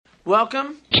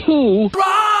Welcome to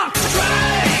Rock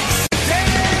Strikes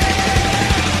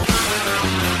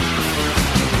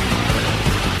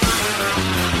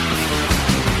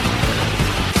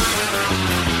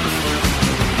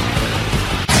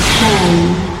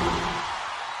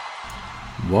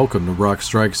Welcome to Rock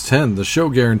Strikes 10, the show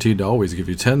guaranteed to always give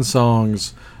you 10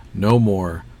 songs, no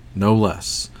more, no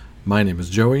less. My name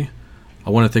is Joey. I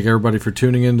want to thank everybody for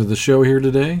tuning into the show here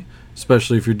today,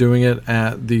 especially if you're doing it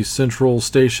at the central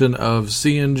station of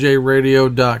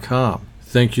cnjradio.com.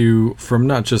 Thank you from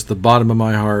not just the bottom of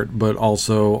my heart, but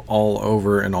also all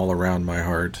over and all around my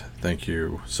heart. Thank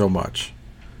you so much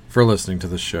for listening to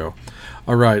the show.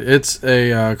 All right, it's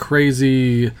a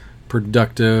crazy,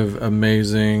 productive,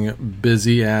 amazing,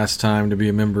 busy-ass time to be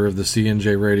a member of the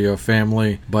CNJ Radio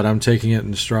family, but I'm taking it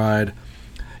in stride.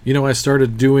 You know, I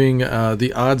started doing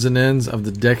the odds and ends of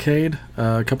the decade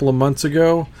a couple of months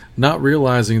ago, not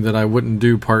realizing that I wouldn't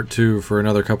do part 2 for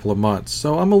another couple of months.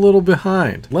 So I'm a little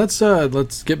behind. Let's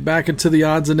get back into the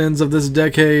odds and ends of this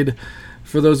decade.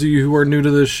 For those of you who are new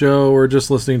to this show or just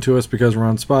listening to us because we're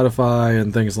on Spotify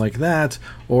and things like that,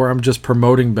 or I'm just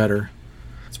promoting better.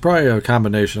 It's probably a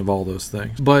combination of all those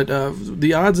things. But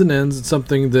the odds and ends is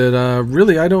something that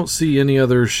really I don't see any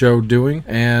other show doing,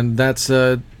 and that's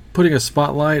putting a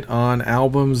spotlight on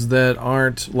albums that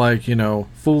aren't like, you know,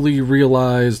 fully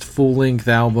realized, full-length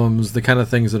albums, the kind of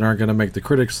things that aren't going to make the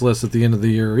critics list at the end of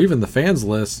the year, or even the fans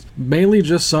list. Mainly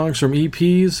just songs from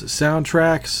EPs,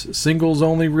 soundtracks,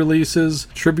 singles-only releases,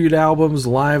 tribute albums,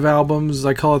 live albums.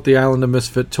 I call it the Island of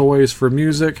Misfit Toys for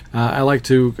music. I like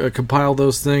to compile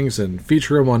those things and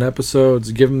feature them on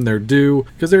episodes, give them their due,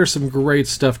 because there's some great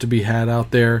stuff to be had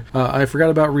out there. I forgot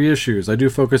about reissues. I do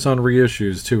focus on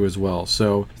reissues too as well,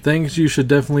 so things you should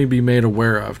definitely be made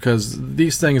aware of, because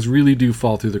these things really do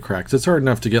fall through the cracks. It's hard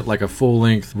enough to get like a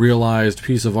full-length, realized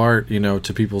piece of art, you know,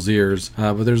 to people's ears,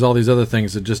 but there's all these other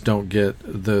things that just don't get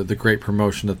the great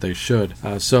promotion that they should.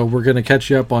 So we're going to catch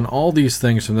you up on all these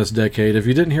things from this decade. If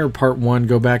you didn't hear part 1,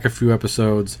 go back a few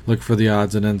episodes, look for the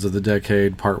odds and ends of the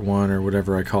decade, part 1, or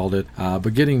whatever I called it.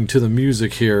 But getting to the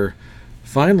music here,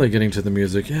 finally getting to the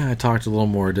music. Yeah, I talked a little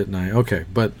more, didn't I? Okay,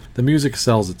 but the music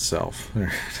sells itself.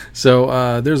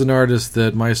 So there's an artist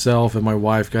that myself and my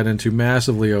wife got into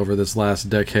massively over this last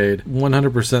decade,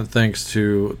 100% thanks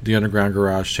to the Underground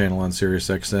Garage channel on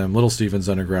SiriusXM, Little Steven's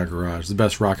Underground Garage, the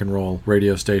best rock and roll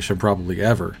radio station probably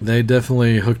ever. They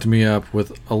definitely hooked me up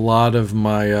with a lot of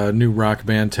my new rock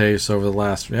band tastes over the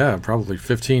last, probably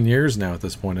 15 years now at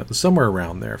this point, somewhere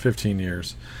around there, 15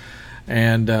 years.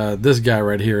 And this guy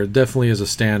right here definitely is a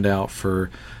standout for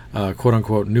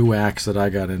quote-unquote new acts that I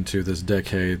got into this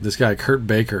decade. This guy, Kurt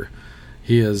Baker,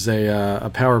 he is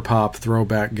a power pop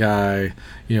throwback guy,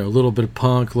 you know, a little bit of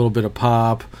punk, a little bit of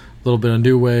pop, a little bit of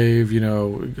new wave, you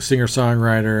know,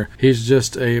 singer-songwriter. He's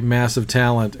just a massive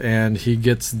talent, and he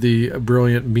gets the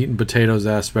brilliant meat and potatoes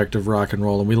aspect of rock and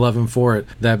roll, and we love him for it.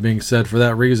 That being said, for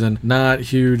that reason, not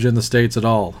huge in the States at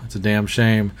all. It's a damn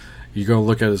shame. You go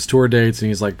look at his tour dates, and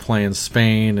he's like playing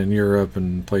Spain and Europe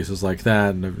and places like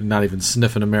that, and not even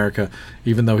sniffing America,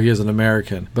 even though he is an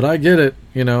American. But I get it,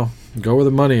 you know, go where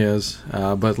the money is.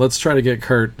 But let's try to get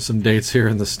Kurt some dates here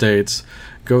in the States.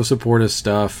 Go support his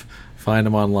stuff, find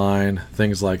him online,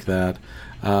 things like that.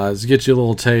 To get you a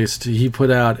little taste, he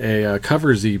put out a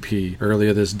covers EP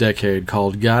earlier this decade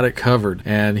called Got It Covered,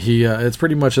 and it's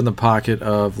pretty much in the pocket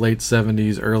of late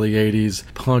 70s, early 80s,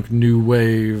 punk, new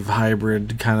wave,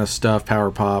 hybrid kind of stuff, power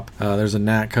pop. There's a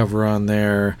Nat cover on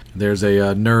there. There's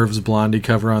a Nerves Blondie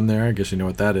cover on there. I guess you know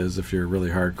what that is if you're really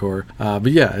hardcore.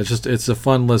 But yeah, it's a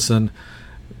fun listen.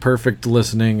 Perfect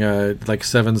listening, like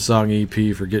 7-song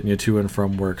EP for getting you to and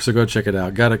from work. So go check it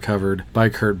out. Got It Covered by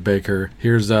Kurt Baker.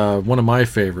 Here's one of my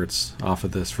favorites off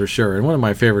of this for sure, and one of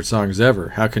my favorite songs ever.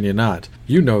 How can you not?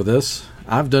 You know this.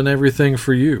 I've Done Everything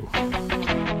for You.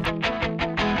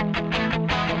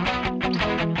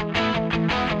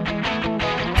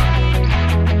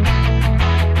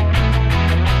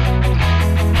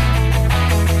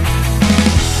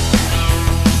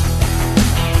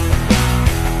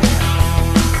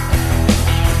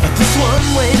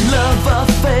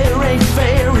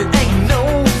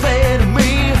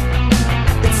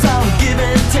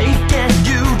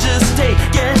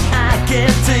 Take it, I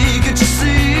can't take it, you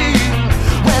see.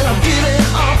 Well, I'm giving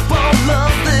up.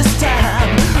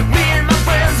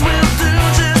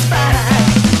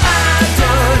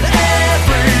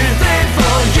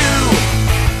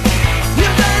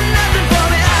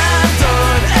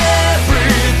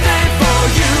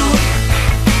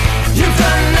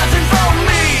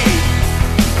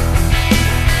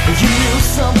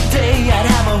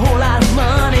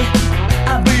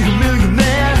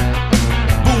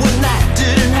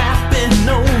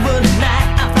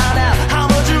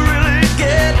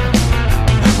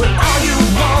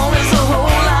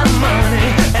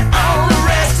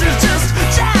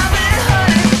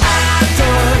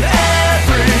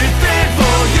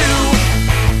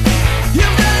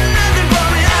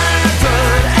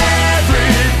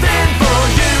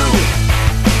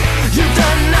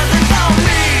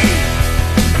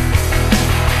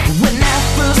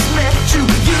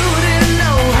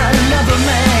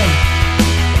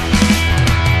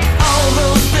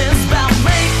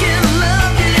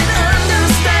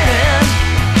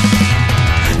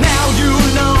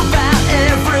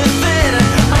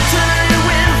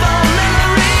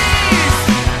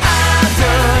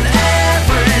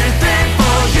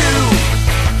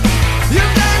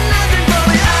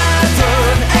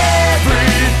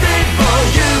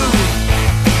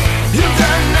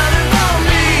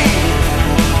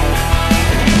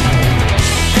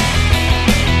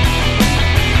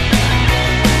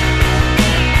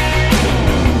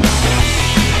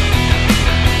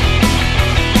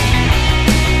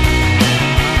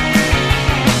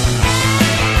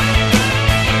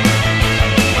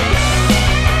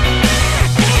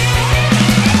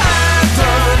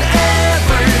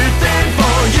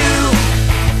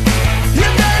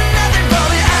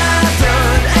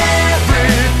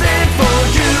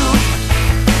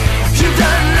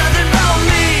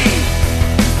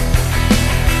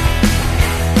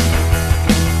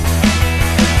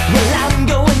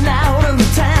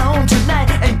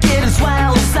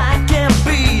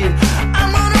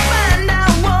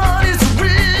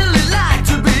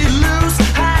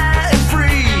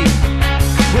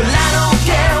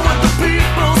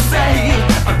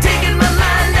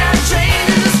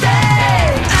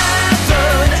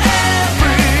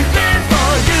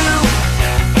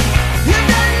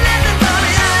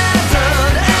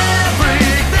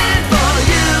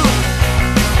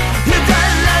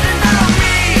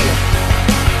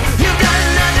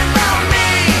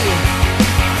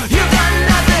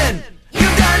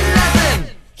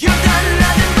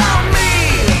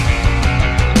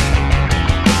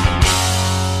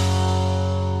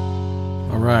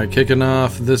 right, kicking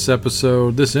off this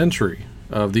episode, this entry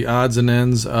of the odds and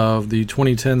ends of the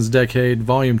 2010s decade,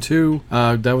 Volume 2.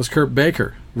 That was Kurt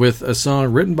Baker with a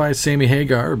song written by Sammy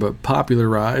Hagar but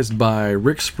popularized by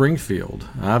Rick Springfield.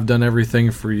 I've Done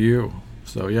Everything for You.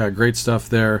 So yeah, great stuff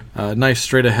there. Nice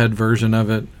straight-ahead version of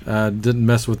it. Didn't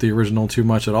mess with the original too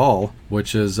much at all,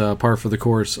 which is par for the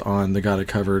course on the Got It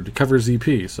Covered covers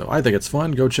EP. So I think it's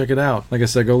fun. Go check it out. Like I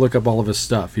said, go look up all of his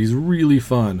stuff. He's really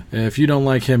fun. If you don't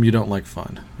like him, you don't like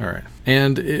fun. All right.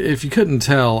 And if you couldn't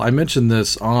tell, I mentioned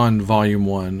this on Volume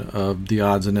 1 of the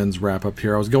Odds and Ends wrap-up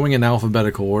here. I was going in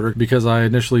alphabetical order because I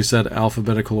initially said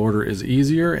alphabetical order is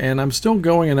easier, and I'm still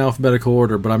going in alphabetical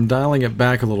order, but I'm dialing it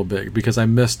back a little bit because I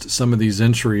missed some of these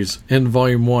entries in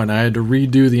Volume 1. I had to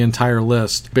redo the entire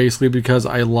list, basically because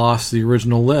I lost the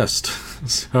original list.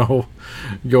 So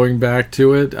going back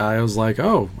to it, I was like,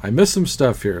 oh, I missed some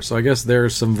stuff here. So I guess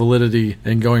there's some validity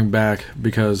in going back,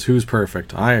 because who's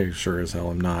perfect? I sure as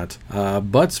hell am not.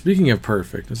 But speaking of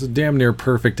perfect, it's a damn near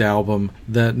perfect album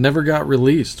that never got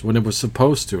released when it was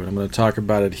supposed to. And I'm going to talk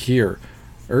about it here.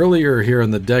 Earlier here in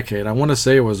the decade, I want to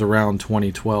say it was around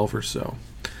 2012 or so.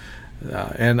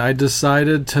 And I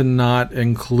decided to not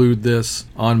include this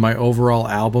on my overall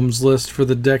albums list for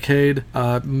the decade,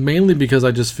 mainly because I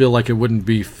just feel like it wouldn't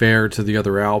be fair to the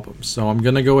other albums. So I'm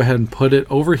going to go ahead and put it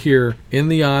over here in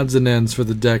the odds and ends for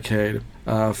the decade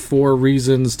for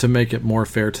reasons to make it more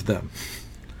fair to them.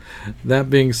 That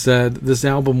being said, this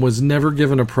album was never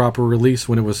given a proper release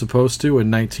when it was supposed to in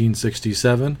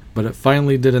 1967, but it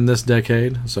finally did in this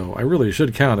decade, so I really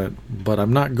should count it, but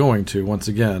I'm not going to, once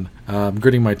again. I'm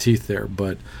gritting my teeth there,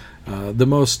 but the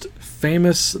most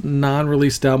famous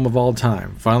non-released album of all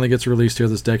time finally gets released here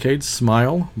this decade,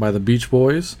 Smile by the Beach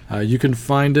Boys. You can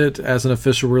find it as an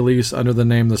official release under the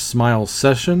name The Smile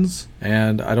Sessions,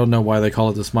 and I don't know why they call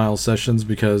it The Smile Sessions,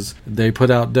 because they put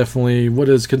out definitely what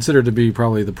is considered to be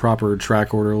probably the proper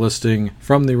track order listing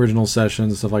from the original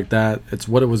sessions, stuff like that. It's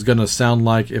what it was going to sound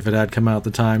like if it had come out at the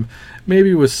time,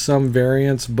 maybe with some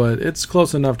variants, but it's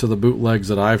close enough to the bootlegs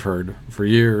that I've heard for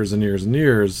years and years and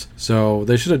years, so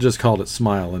they should have just called it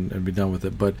Smile and be done with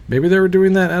it. But maybe they were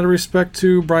doing that out of respect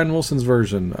to Brian Wilson's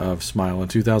version of Smile in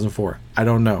 2004. I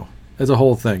don't know. It's a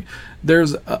whole thing.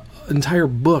 There's entire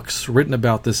books written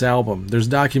about this album. There's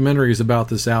documentaries about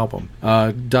this album.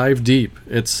 Dive deep.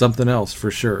 It's something else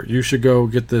for sure. You should go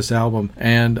get this album.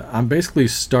 And I'm basically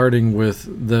starting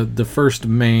with the first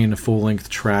main full-length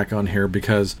track on here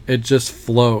because it just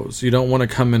flows. You don't want to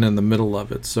come in the middle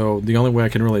of it. So the only way I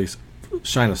can really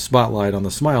shine a spotlight on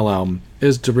the Smile album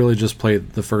is to really just play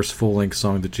the first full-length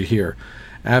song that you hear.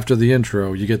 After the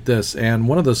intro, you get this, and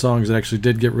one of the songs that actually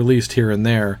did get released here and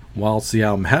there whilst the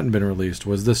album hadn't been released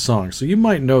was this song. So you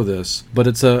might know this, but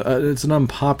it's an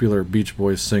unpopular Beach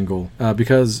Boys single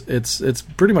because it's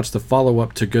pretty much the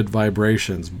follow-up to Good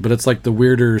Vibrations, but it's like the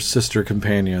weirder sister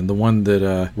companion, the one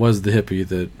that was the hippie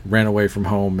that ran away from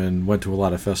home and went to a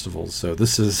lot of festivals. So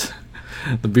this is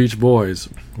the Beach Boys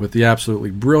with the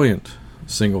absolutely brilliant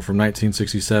single from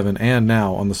 1967, and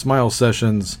now on the Smile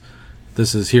Sessions,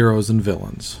 this is Heroes and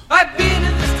Villains. I've been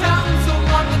in this town so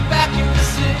long that back in the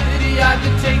city I've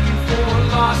been taken for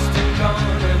lost and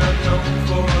gone and unknown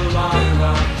for a long,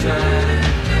 long time.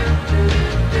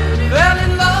 Fell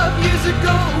in love years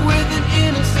ago with an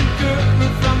innocent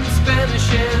girl from the Spanish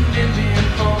and Indian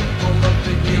home of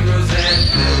the heroes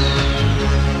and villains.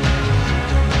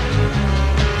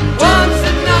 Once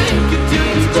a night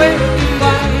continued squarely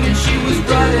light, and she was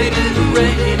right in the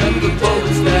rain of the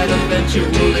boats that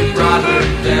eventually brought her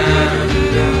down.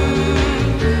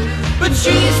 But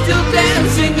she's still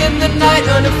dancing in the night,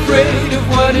 unafraid of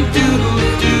what a doodle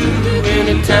would do in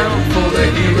a town full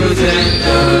of heroes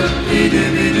and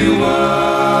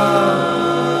dee-dee-dee-doo-wah.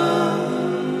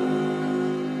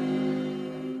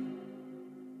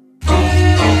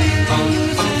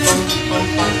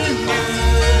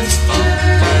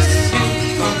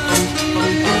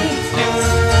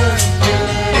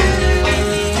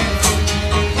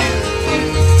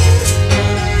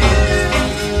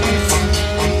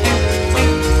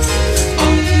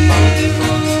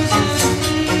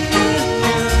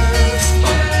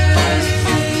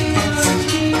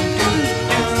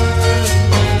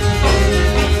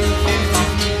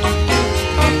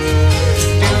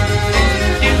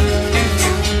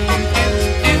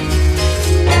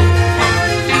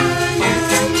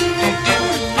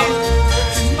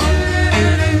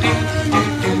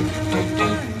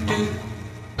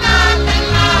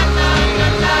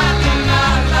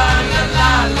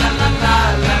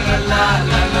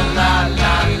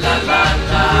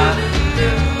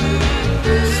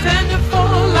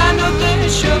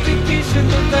 In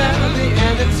the valley,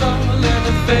 and it's all in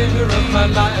the favor of my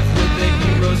life with the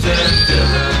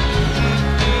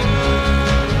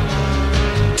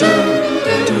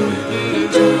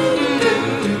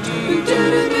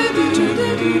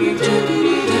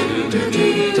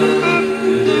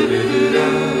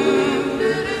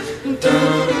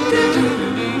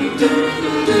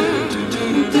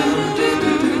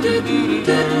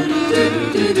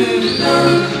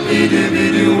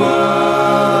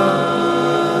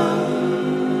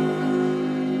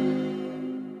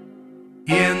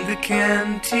the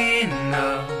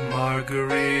cantina.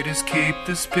 Margaritas keep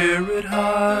the spirit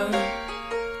high.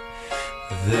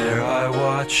 There I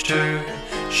watched her.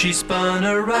 She spun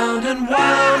around and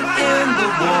wound in the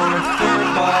warmth. Her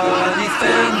body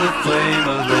fanned the flame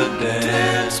of the dance.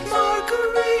 Dance,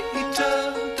 Margarita,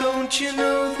 don't you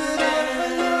know that I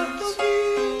love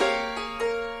you?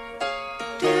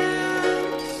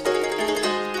 Dance.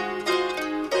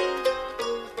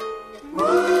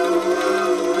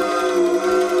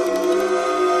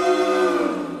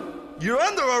 You're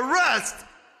under arrest!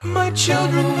 My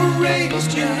children were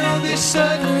raised, you know they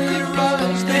suddenly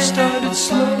rise. They started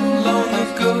slow, long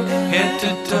ago, head to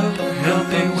toe,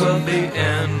 healthy, wealthy,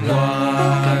 and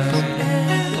wise.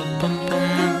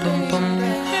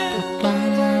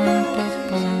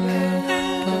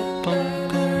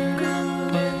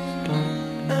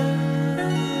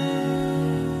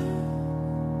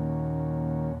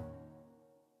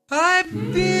 I've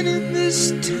been in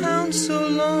this town so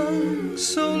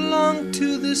long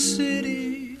to the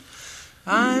city.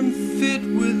 I'm fit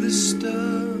with the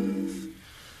stuff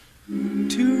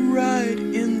to ride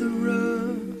in the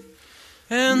rough,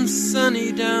 and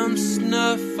sunny down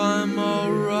Snuff I'm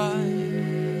alright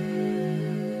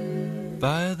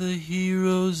by the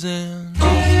hero's end.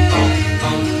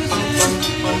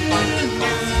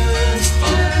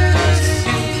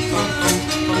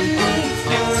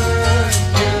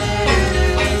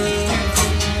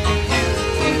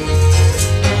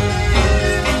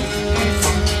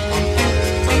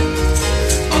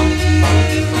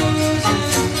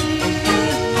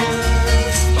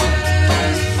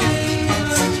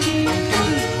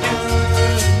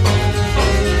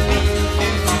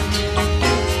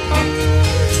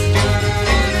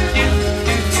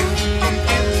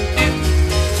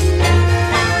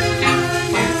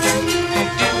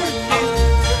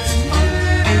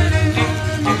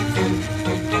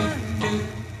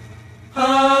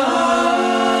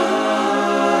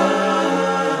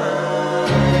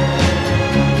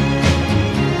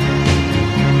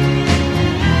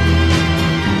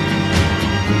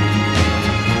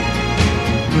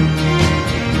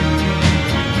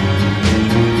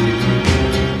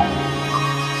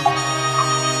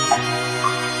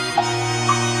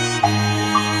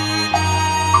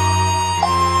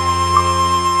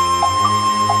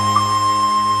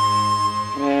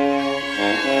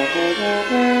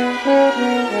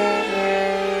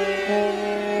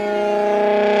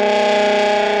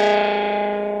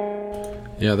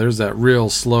 Yeah, there's that real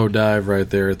slow dive right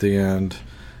there at the end.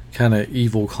 Kind of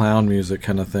evil clown music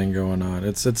kind of thing going on.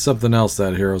 It's something else,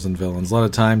 that Heroes and Villains. A lot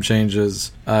of time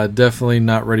changes. Definitely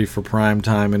not ready for prime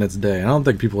time in its day. I don't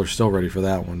think people are still ready for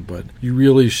that one, but you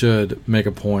really should make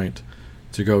a point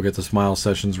to go get the Smile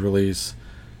Sessions release.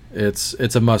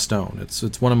 It's a must-own.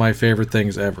 It's one of my favorite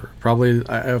things ever. Probably,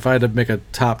 if I had to make a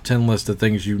top 10 list of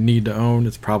things you need to own,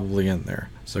 it's probably in there.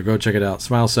 So go check it out.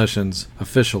 Smile Sessions,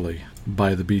 officially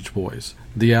by the Beach Boys.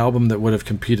 The album that would have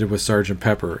competed with Sgt.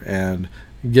 Pepper and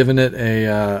given it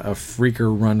a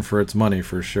freaker run for its money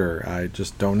for sure. I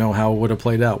just don't know how it would have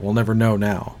played out. We'll never know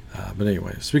now. But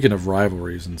anyway, speaking of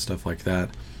rivalries and stuff like that,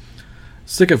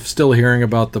 sick of still hearing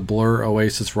about the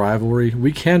Blur-Oasis rivalry.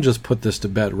 We can just put this to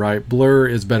bed, right? Blur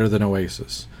is better than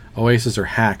Oasis. Oasis are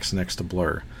hacks next to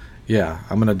Blur. Yeah,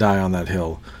 I'm going to die on that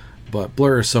hill. But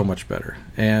Blur is so much better.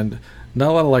 And not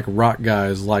a lot of rock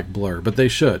guys like Blur, but they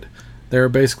should. They're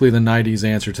basically the 90s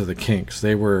answer to the Kinks.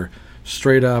 They were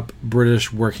straight up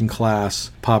British working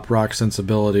class pop rock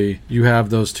sensibility. You have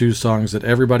those two songs that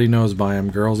everybody knows by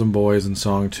them, Girls and Boys and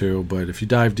Song 2, but if you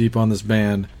dive deep on this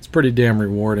band, it's pretty damn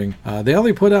rewarding. They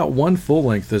only put out one full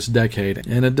length this decade,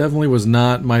 and it definitely was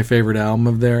not my favorite album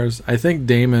of theirs. I think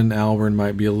Damon Albarn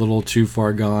might be a little too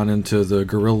far gone into the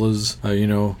Gorillaz,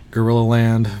 Gorilla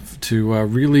Land, to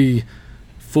really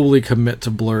fully commit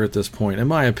to Blur at this point, in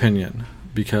my opinion,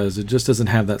 because it just doesn't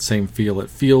have that same feel. It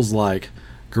feels like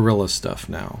Gorilla stuff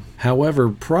now. However,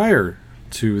 prior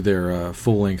to their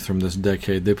full length from this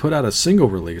decade, they put out a single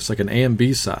release, like an A and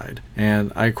B side,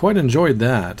 and I quite enjoyed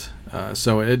that.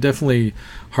 So it definitely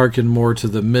harkened more to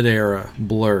the mid-era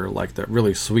Blur, like that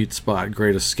really sweet spot,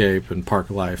 Great Escape and Park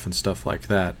Life and stuff like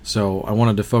that. So I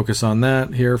wanted to focus on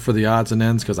that here for the odds and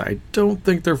ends, because I don't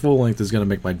think their full length is going to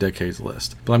make my decades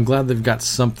list. But I'm glad they've got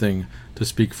something to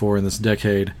speak for in this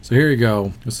decade. So here you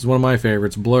go. This is one of my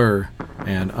favorites, Blur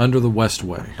and Under the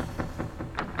Westway.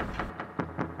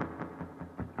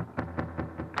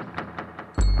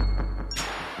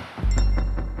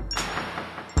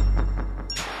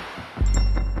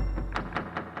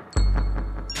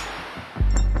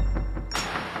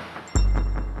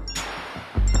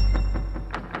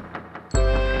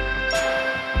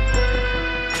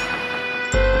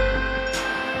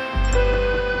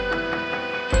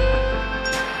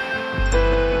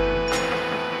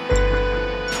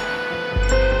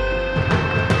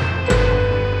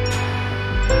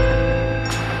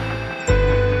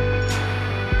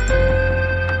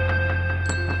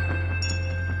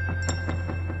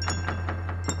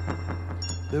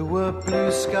 There were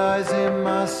blue skies in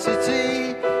my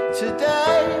city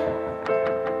today.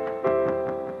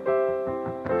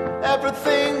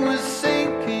 Everything was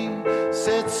sinking,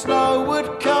 said snow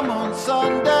would come on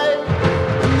Sunday.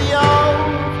 And the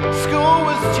old school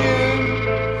was due,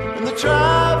 and the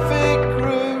traffic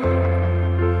grew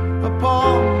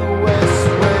upon the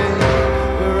Westway,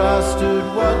 where I stood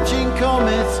watching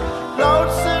comets,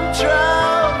 lonesome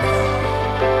trails,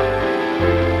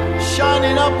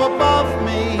 shining up above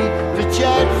me, for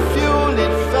jet fuel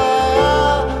it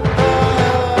fell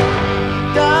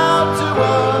down to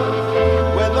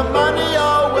earth, where the money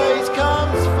always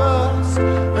comes first,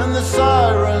 and the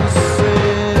sirens sing.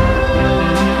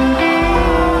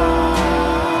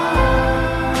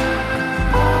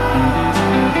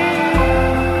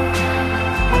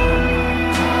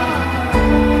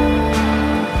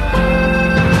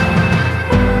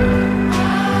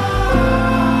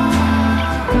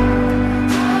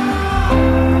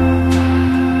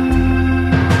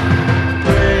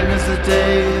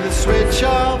 Switch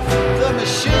off the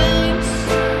machines,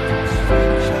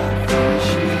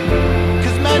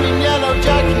 'cause men in yellow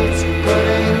jackets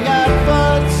putting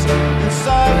adverts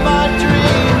inside my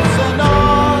dreams. An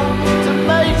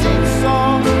automated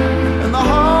song, and the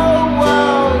whole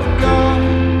world gone,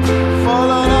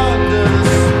 fallen under the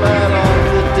spell of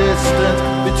the distance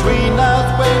between us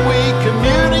when we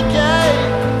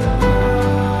communicate.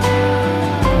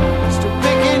 Still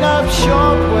picking up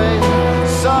shortwave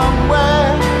somewhere.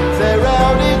 They're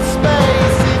out in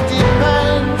space, it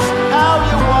depends how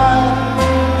you want.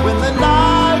 When the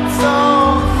night's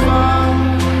on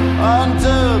fire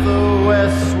under the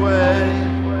Westway.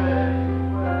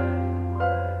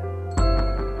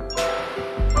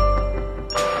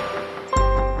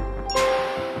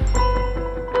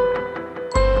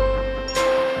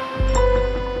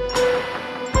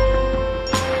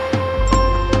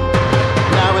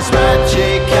 Now it's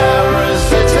magic hours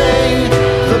sitting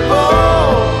the ball.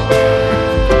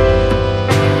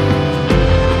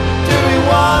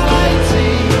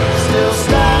 Still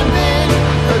standing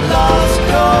at last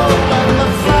call, and the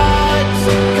flags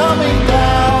coming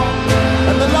down,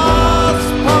 and the last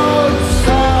post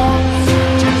sounds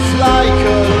just like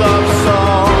a love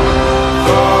song.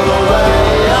 Far away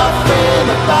I feel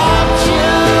about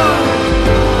you,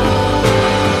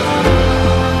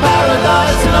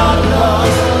 paradise not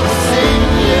lost, seen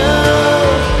you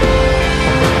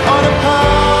on a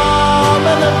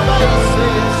permanent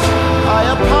basis. I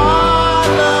apologize,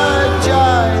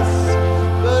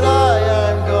 but I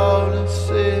am gonna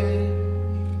sing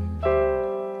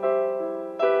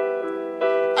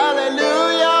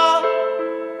hallelujah,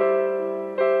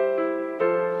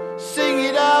 sing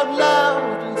it out loud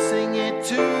and sing it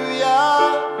to ya.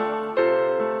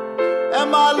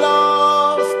 Am I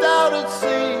lost out at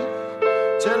sea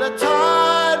till the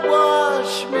tide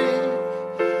wash me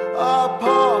up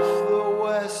off the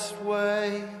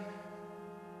Westway?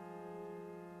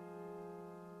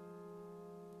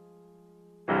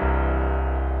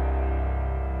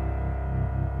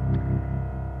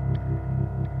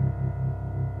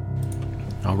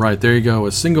 Alright, there you go.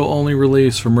 A single-only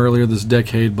release from earlier this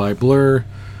decade by Blur.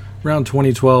 Around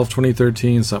 2012,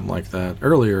 2013, something like that.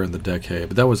 Earlier in the decade.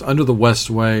 But that was Under the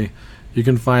Westway. You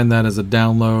can find that as a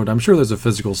download. I'm sure there's a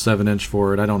physical 7-inch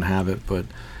for it. I don't have it, but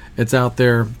it's out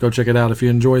there. Go check it out if you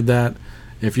enjoyed that.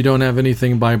 If you don't have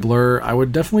anything by Blur, I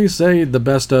would definitely say the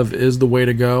best of is the way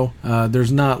to go.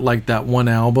 There's not like that one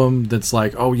album that's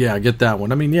like, oh yeah, get that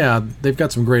one. I mean, yeah, they've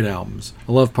got some great albums.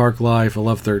 I love Park Life, I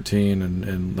love 13,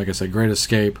 and like I said, Great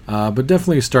Escape. But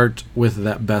definitely start with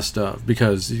that best of,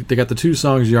 because they got the 2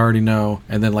 songs you already know,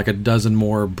 and then like a dozen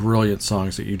more brilliant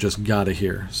songs that you just gotta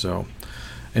hear. So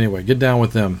anyway, get down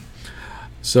with them.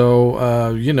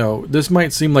 So, this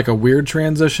might seem like a weird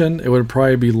transition. It would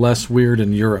probably be less weird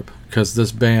in Europe, because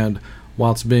this band,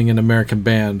 whilst being an American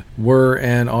band, were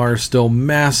and are still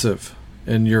massive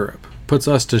in Europe. Puts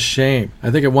us to shame. I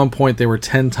think at one point they were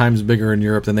 10 times bigger in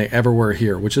Europe than they ever were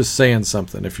here, which is saying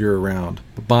something if you're around.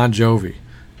 Bon Jovi.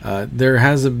 There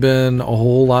hasn't been a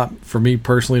whole lot for me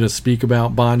personally to speak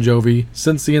about Bon Jovi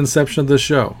since the inception of the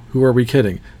show. Who are we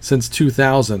kidding? Since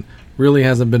 2000. Really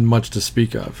hasn't been much to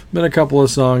speak of. Been a couple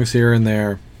of songs here and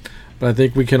there, but I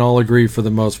think we can all agree for the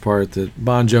most part that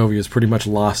Bon Jovi is pretty much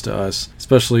lost to us,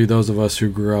 especially those of us who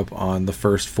grew up on the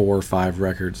first 4 or 5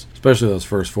 records. especially those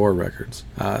first 4 records.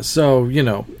 So, you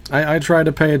know, I try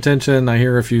to pay attention. I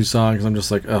hear a few songs. I'm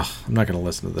just like, ugh, I'm not going to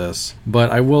listen to this.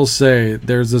 But I will say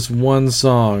there's this one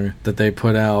song that they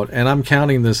put out, and I'm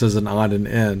counting this as an odd and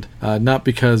end. Not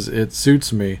because it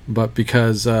suits me, but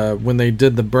because when they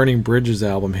did the Burning Bridges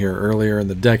album here earlier in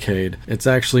the decade, it's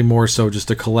actually more so just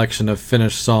a collection of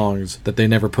finished songs that they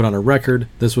never put on a record.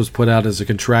 This was put out as a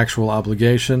contractual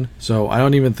obligation, so I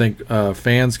don't even think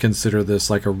fans consider this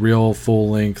like a real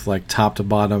full-length, like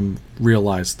top-to-bottom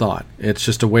realized thought. It's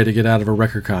just a way to get out of a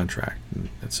record contract.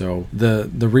 And so the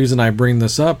reason I bring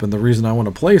this up and the reason I want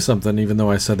to play something, even though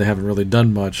I said they haven't really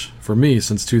done much for me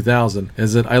since 2000,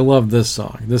 is that I love this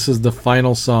song. This is the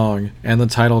final song and the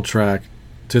title track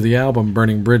to the album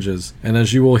Burning Bridges, and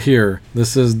as you will hear,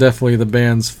 this is definitely the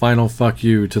band's final fuck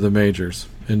you to the majors.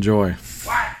 Enjoy. 1,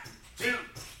 2,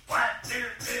 1, 2,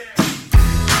 3.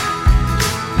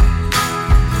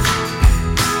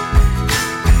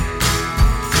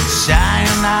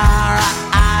 Sayonara,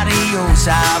 adios,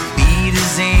 I'll be the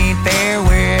same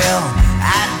farewell.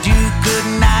 Adieu, good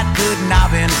night, good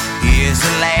nobbin'. Here's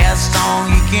the last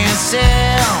song you can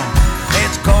sell.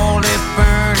 Let's call it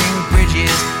Burning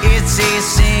Bridges. It's a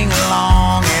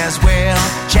sing-along as well.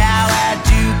 Ciao,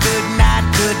 adieu, good night,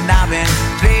 good nobbin'.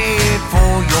 Play it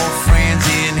for your friends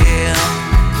in hell.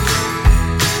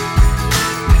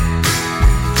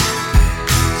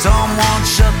 Someone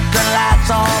shut the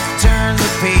lights off, turn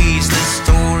the page, the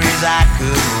stories I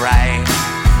could write.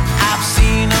 I've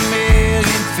seen a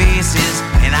million faces,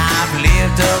 and I've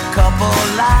lived a couple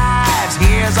lives.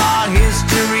 Here's our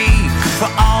history for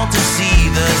all to see,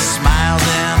 the smiles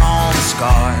and all the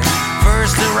scars.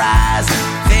 First the rising,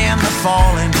 then the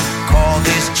falling. Call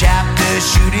this chapter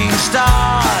Shooting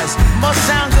Stars. Must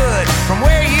sound good from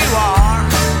where you are.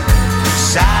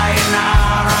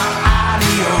 Sayonara,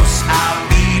 adios, I'll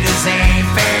be the same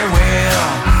farewell.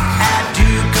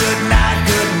 Adieu, good night,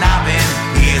 good nobbin'.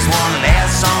 Here's one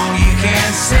last song you can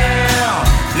sell.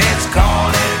 Let's call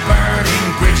it Burning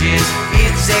Bridges.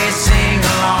 It's a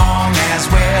sing-along as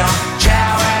well.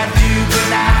 Ciao, adieu, good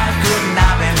night, good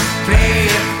nobbin'.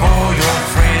 Play it for your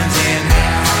friends in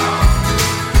hell.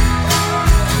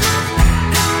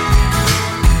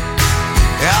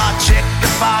 I'll check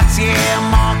the box, yeah,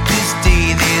 mark this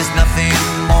day. There's nothing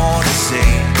more to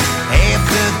say.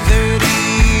 After 30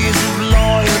 years of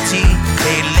loyalty,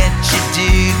 they let you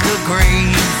dig the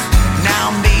grave.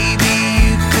 Now maybe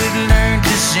you could learn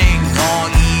to sing or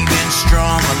even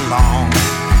strum along.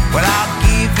 Well, I'll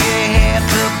give you half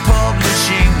the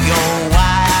publishing. You're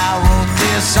why I wrote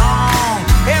this song.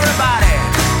 Everybody,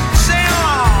 sing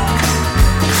along.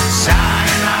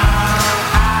 Sayonara,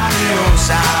 adios,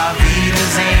 I'll be the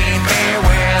same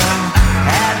farewell.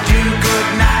 Adieu, good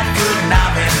night, good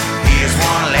nobbin'. Here's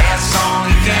one last song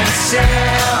you can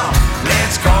sell.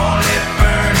 Let's call it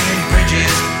Burning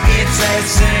Bridges. It's a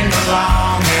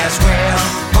sing-along as well.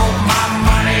 Hope my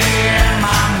money and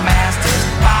my masters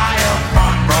buy a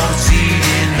front row seat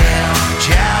in hell.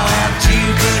 Ciao, adieu,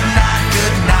 good night,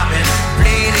 good nobbin'.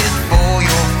 Play this for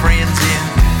your friends in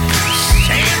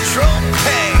Central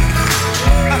Pay.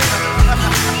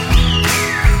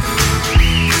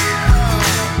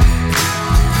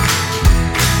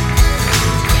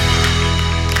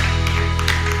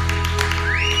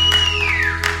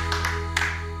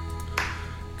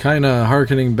 Kind of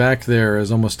hearkening back there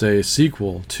as almost a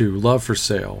sequel to Love for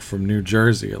Sale from New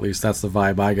Jersey. At least that's the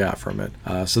vibe I got from it.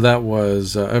 So that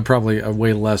was probably a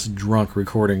way less drunk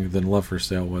recording than Love for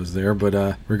Sale was there.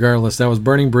 But regardless, that was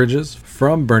Burning Bridges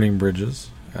from Burning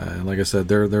Bridges. And like I said,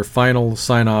 their final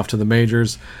sign-off to the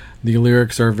majors. The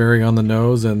lyrics are very on the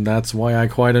nose, and that's why I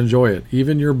quite enjoy it.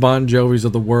 Even your Bon Jovis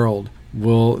of the world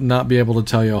will not be able to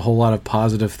tell you a whole lot of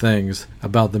positive things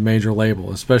about the major label,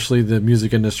 especially the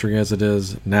music industry as it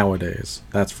is nowadays.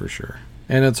 That's for sure.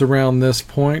 And it's around this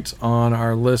point on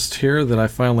our list here that I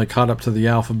finally caught up to the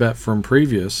alphabet from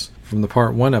the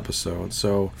Part 1 episode.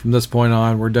 So from this point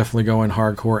on, we're definitely going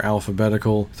hardcore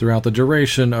alphabetical throughout the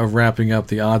duration of wrapping up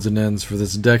the odds and ends for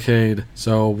this decade.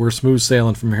 So we're smooth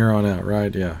sailing from here on out,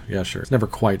 right? Yeah, sure. It's never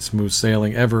quite smooth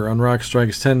sailing ever on Rock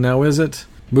Strikes 10 now, is it?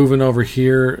 Moving over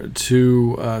here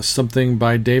to something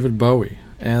by David Bowie.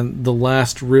 And the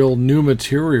last real new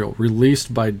material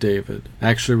released by David,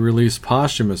 actually released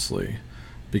posthumously,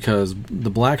 because the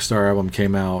Black Star album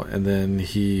came out and then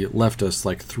he left us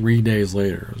like 3 days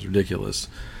later. It was ridiculous.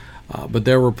 But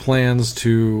there were plans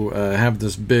to have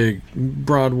this big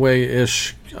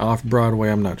Broadway-ish, off-Broadway,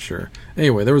 I'm not sure.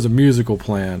 Anyway, there was a musical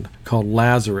plan called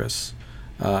Lazarus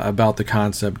about the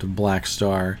concept of Black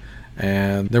Star.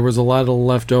 And there was a lot of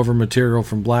leftover material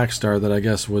from Black Star that I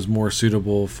guess was more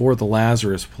suitable for the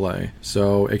Lazarus play.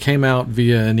 So it came out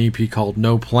via an EP called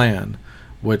No Plan,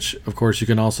 which, of course, you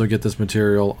can also get this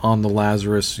material on the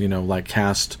Lazarus, like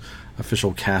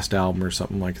official cast album or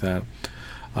something like that.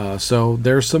 So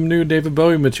there's some new David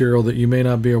Bowie material that you may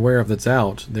not be aware of that's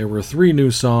out. There were 3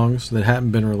 new songs that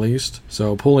hadn't been released.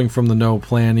 So pulling from the No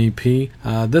Plan EP.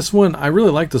 This one, I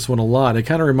really like this one a lot. It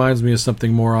kind of reminds me of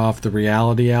something more off the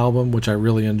Reality album, which I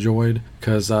really enjoyed,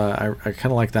 because I kind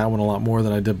of like that one a lot more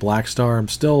than I did Black Star. I'm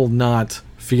still not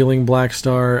feeling Black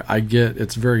Star. I get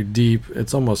it's very deep.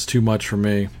 It's almost too much for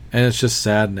me. And it's just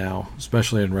sad now,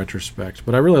 especially in retrospect.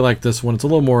 But I really like this one. It's a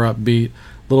little more upbeat,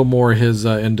 a little more his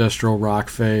industrial rock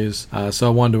phase. So I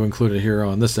wanted to include it here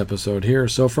on this episode here.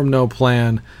 So from No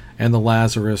Plan and the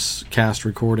Lazarus cast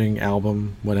recording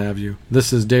album, what have you,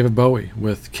 this is David Bowie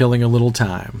with Killing a Little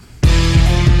Time.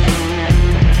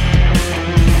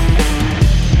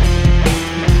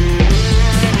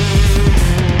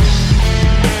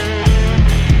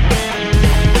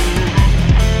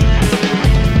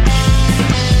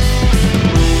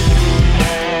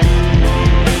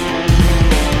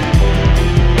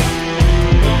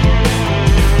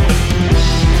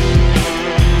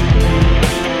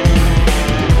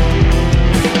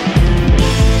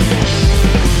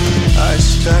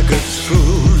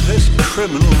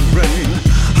 Criminal rain,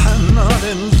 I'm not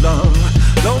in love,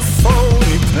 no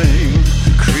phony pain,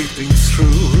 creeping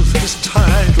through this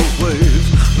tidal wave,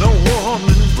 no warm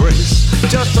embrace,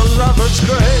 just a lover's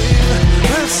grave,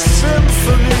 this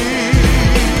symphony,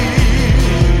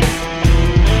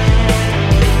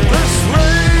 this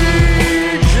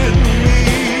rage in me.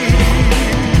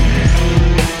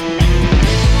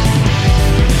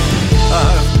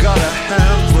 I've got a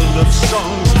handful of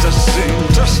songs to sing,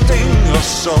 to sting your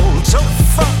soul, to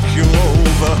fuck you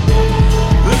over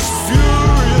this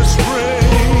furious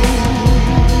rain.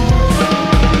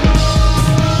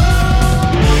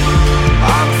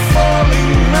 I'm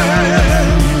falling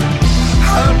man,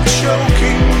 I'm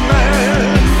choking man,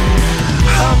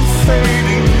 I'm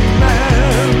fading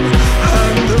man,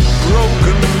 I'm the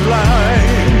broken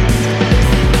line.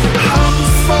 I'm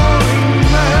falling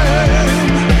man,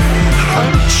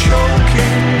 I'm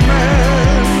choking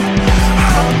man,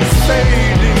 I'm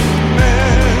fading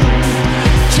man,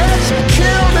 just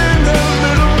killing a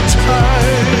little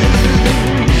time.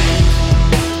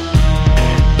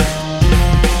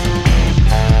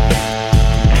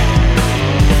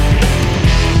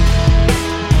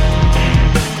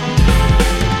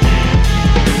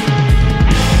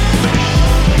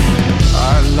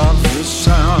 I love the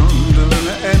sound of an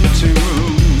empty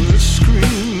room, the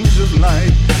screams of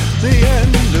light, the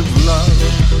end of love,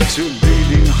 two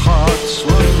beating hearts,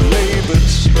 one labored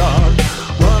start,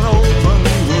 one open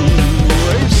wound,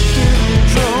 wasted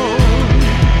drone,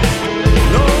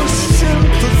 no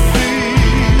sympathy,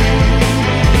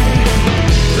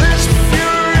 this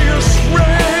furious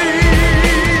rain.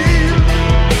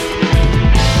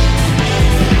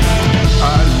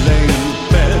 I lay in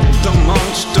bed, the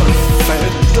monster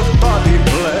fed, the body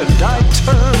bled, I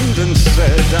turned and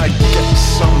said, I get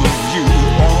some of you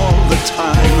all the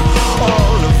time,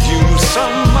 all of you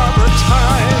some other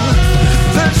time,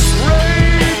 this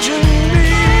rage in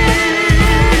me.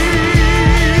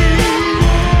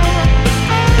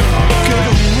 Get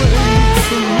away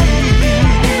from me.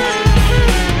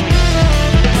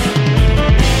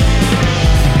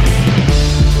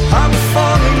 I'm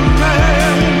falling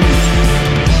man,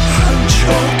 I'm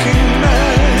choking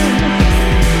man,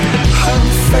 I'm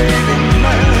fading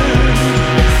man,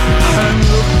 I'm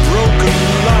the broken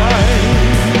line.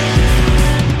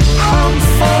 I'm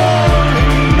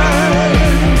falling man,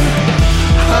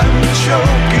 I'm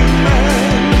choking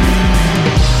man,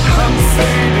 I'm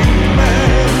fading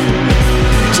man,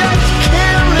 just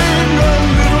killing a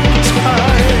little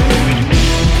time.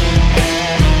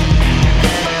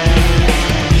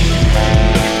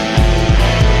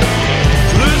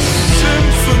 This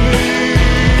symphony,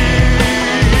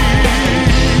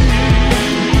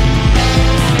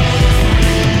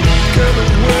 get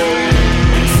away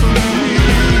from me.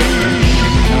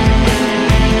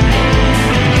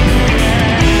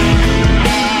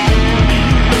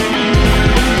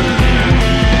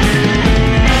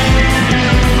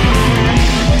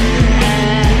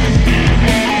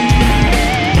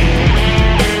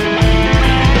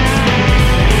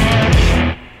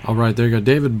 Alright, there you go.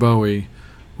 David Bowie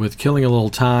with Killing a Little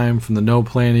Time from the No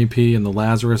Plan EP and the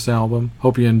Lazarus album.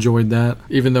 Hope you enjoyed that.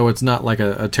 Even though it's not like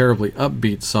a terribly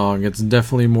upbeat song, it's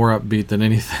definitely more upbeat than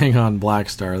anything on Black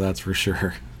Star, that's for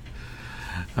sure.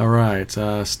 All right,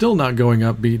 still not going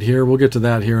upbeat here. We'll get to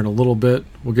that here in a little bit.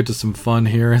 We'll get to some fun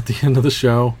here at the end of the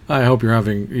show. I hope you're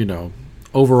having,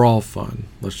 overall fun,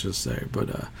 let's just say.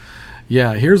 But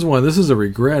yeah, here's one. This is a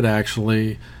regret,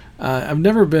 actually. I've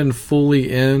never been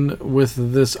fully in with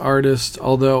this artist,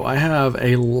 although I have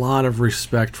a lot of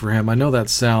respect for him. I know that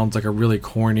sounds like a really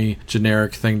corny,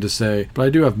 generic thing to say, but I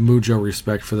do have mucho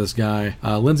respect for this guy,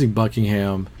 Lindsey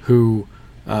Buckingham, who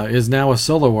is now a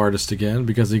solo artist again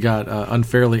because he got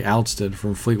unfairly ousted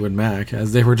from Fleetwood Mac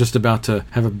as they were just about to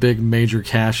have a big major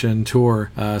cash-in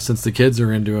tour since the kids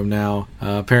are into him now.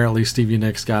 Apparently Stevie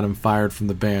Nicks got him fired from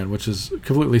the band, which is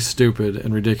completely stupid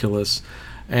and ridiculous.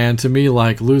 And to me,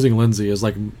 like, losing Lindsey is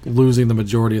like losing the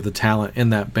majority of the talent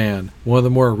in that band. One of the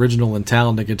more original and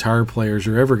talented guitar players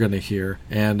you're ever going to hear.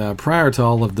 And prior to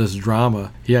all of this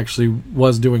drama, he actually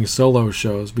was doing solo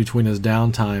shows between his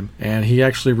downtime. And he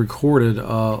actually recorded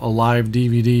a live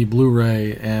DVD,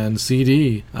 Blu-ray, and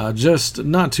CD just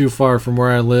not too far from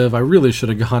where I live. I really should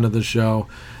have gone to the show.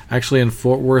 Actually in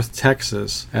Fort Worth,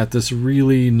 Texas, at this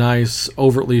really nice,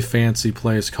 overtly fancy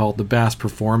place called the Bass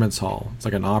Performance Hall. It's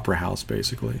like an opera house,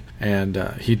 basically. And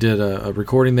he did a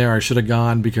recording there. I should have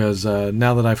gone because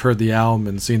now that I've heard the album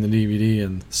and seen the DVD,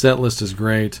 and set list is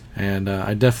great, and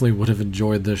I definitely would have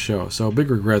enjoyed this show. So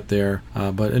big regret there,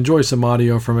 but enjoy some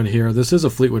audio from it here. This is a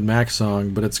Fleetwood Mac song,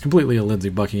 but it's completely a Lindsey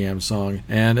Buckingham song.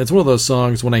 And it's one of those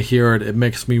songs, when I hear it, it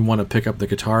makes me want to pick up the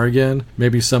guitar again.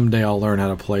 Maybe someday I'll learn how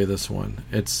to play this one.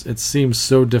 It seems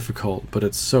so difficult, but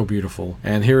it's so beautiful.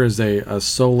 And here is a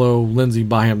solo Lindsey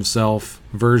by himself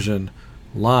version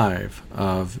live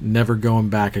of Never Going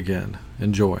Back Again.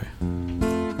 Enjoy.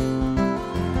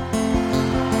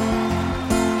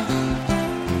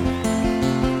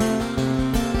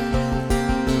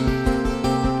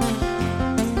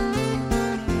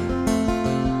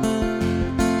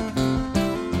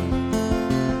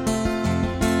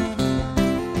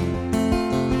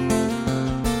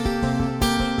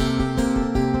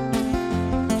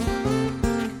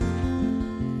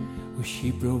 She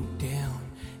broke down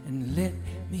and let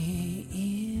me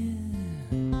in.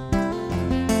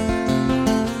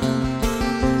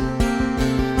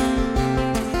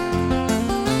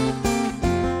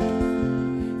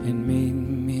 And made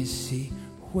me see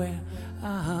where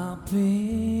I've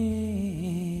been.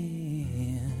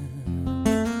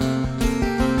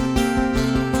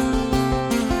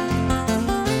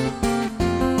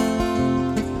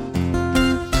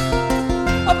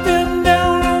 I've been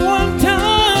down one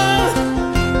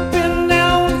time, been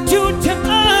down two times.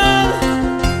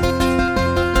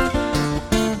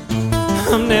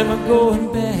 I'm never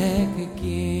going back again.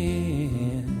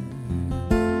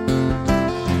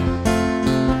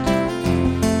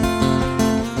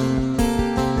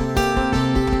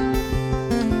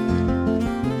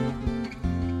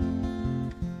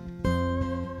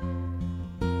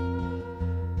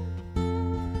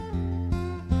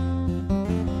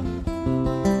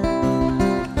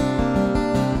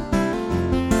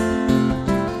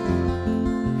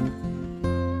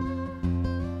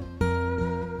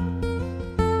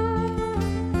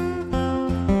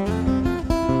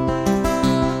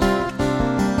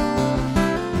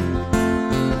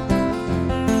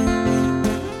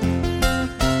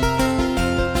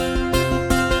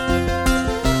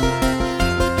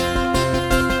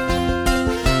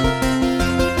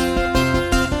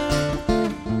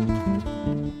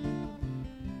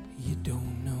 You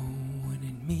don't know what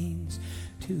it means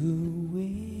to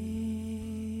win.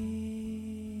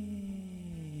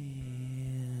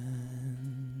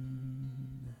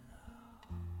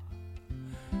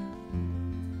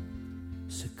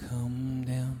 So come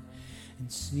down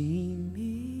and see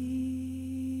me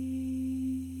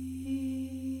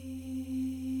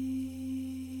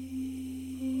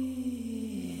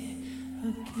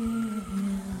again.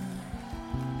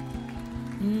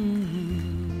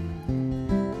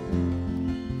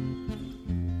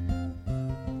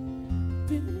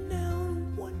 Been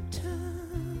down one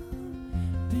time,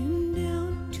 been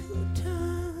down two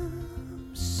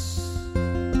times.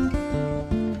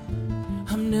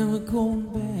 I'm never going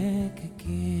back again.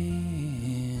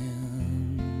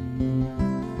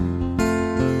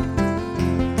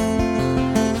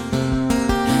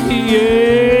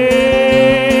 Yeah.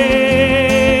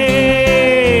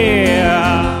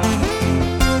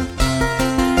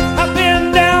 I've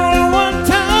been down one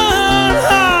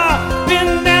time,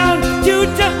 been down two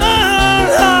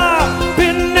times,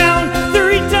 been down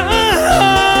three times.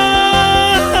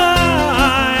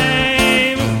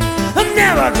 I'm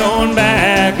never going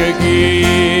back again.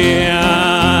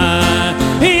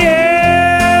 Yeah.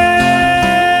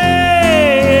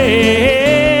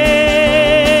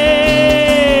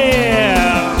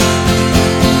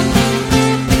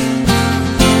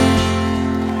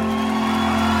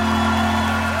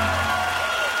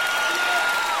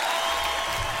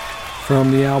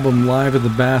 From the album Live at the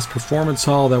Bass Performance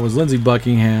Hall, that was Lindsey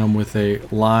Buckingham with a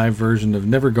live version of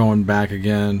Never Going Back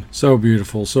Again. So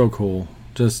beautiful, so cool.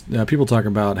 Just people talking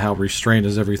about how restraint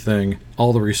is everything,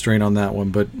 all the restraint on that one,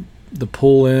 but the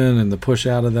pull in and the push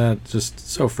out of that, just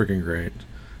so freaking great.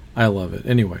 I love it.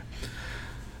 Anyway,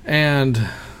 and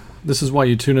this is why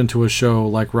you tune into a show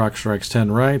like Rock Strikes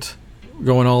 10, right?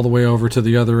 Going all the way over to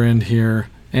the other end here.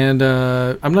 And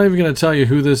I'm not even going to tell you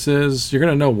who this is. You're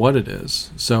going to know what it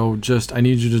is. So just, I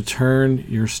need you to turn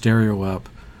your stereo up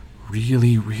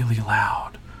really, really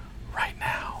loud right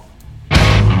now.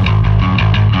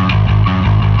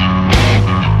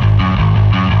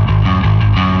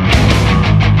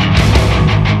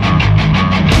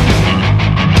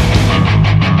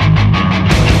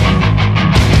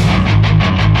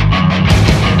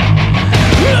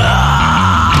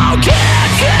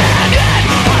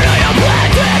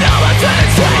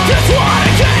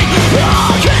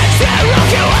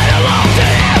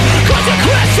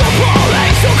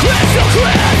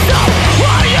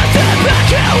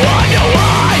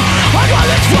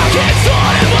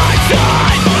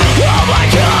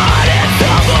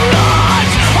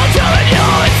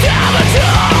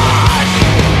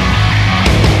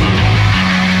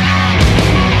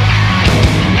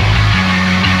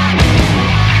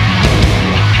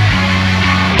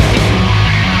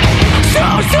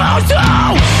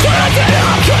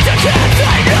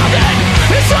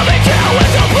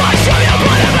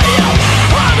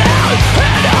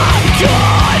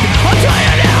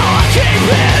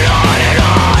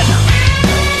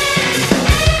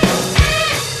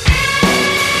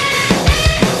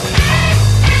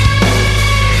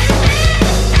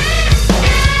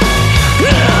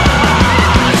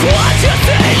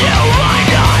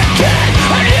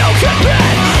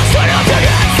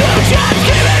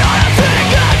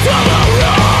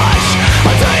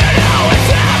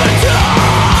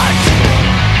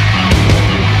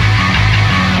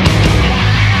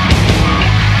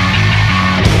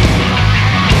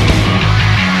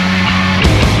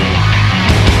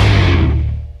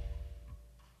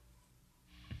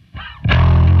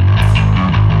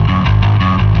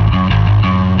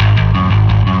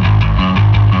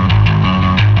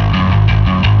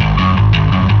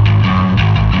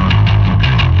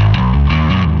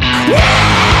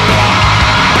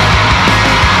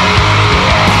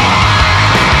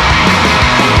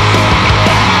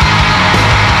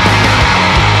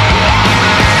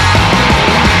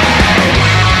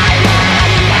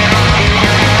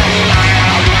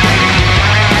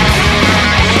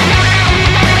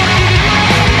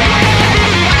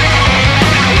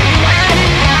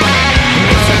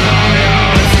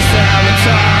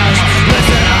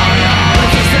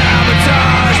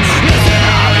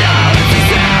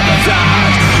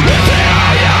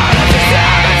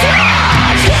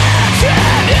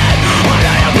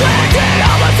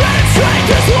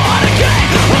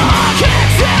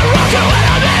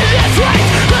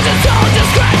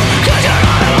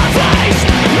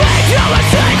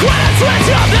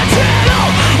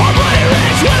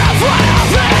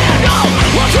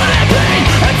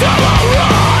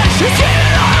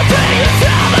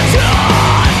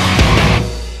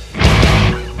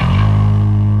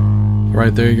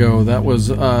 Right, there you go. That was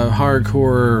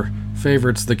hardcore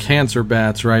favorites, the Cancer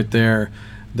Bats, right there.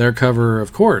 Their cover,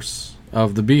 of course,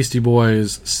 of the Beastie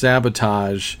Boys'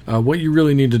 Sabotage. What you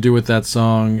really need to do with that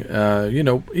song,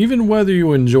 even whether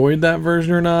you enjoyed that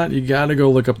version or not, you gotta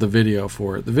go look up the video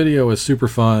for it. The video is super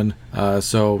fun.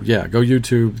 So yeah, go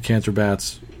YouTube, Cancer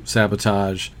Bats,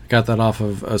 Sabotage. Got that off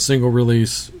of a single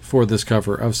release for this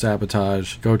cover of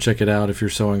Sabotage. Go check it out if you're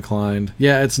so inclined.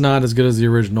 Yeah, it's not as good as the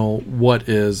original. What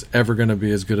is ever going to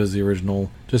be as good as the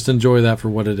original? Just enjoy that for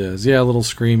what it is. Yeah, a little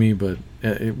screamy, but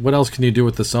what else can you do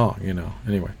with the song,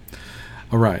 Anyway.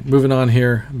 All right, moving on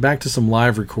here. Back to some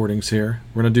live recordings here.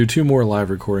 We're going to do 2 more live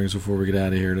recordings before we get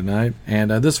out of here tonight.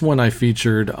 And this one I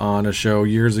featured on a show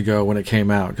years ago when it came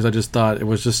out because I just thought it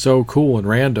was just so cool and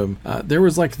random. There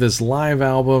was like this live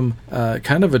album,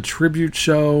 kind of a tribute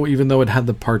show, even though it had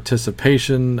the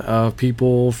participation of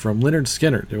people from Lynyrd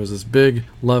Skynyrd. There was this big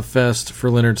love fest for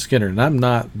Lynyrd Skynyrd. And I'm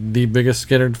not the biggest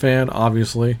Skynyrd fan,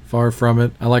 obviously. Far from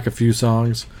it. I like a few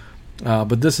songs.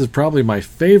 But this is probably my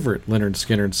favorite Lynyrd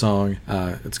Skynyrd song.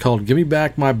 It's called Give Me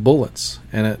Back My Bullets,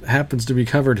 and it happens to be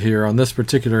covered here on this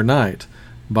particular night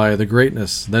by the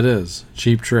greatness that is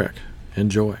Cheap Trick.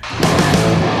 Enjoy.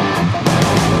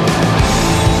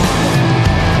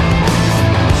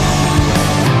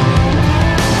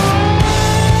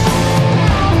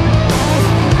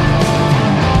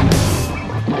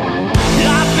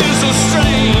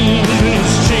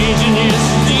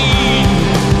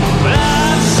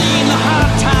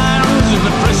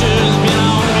 Precious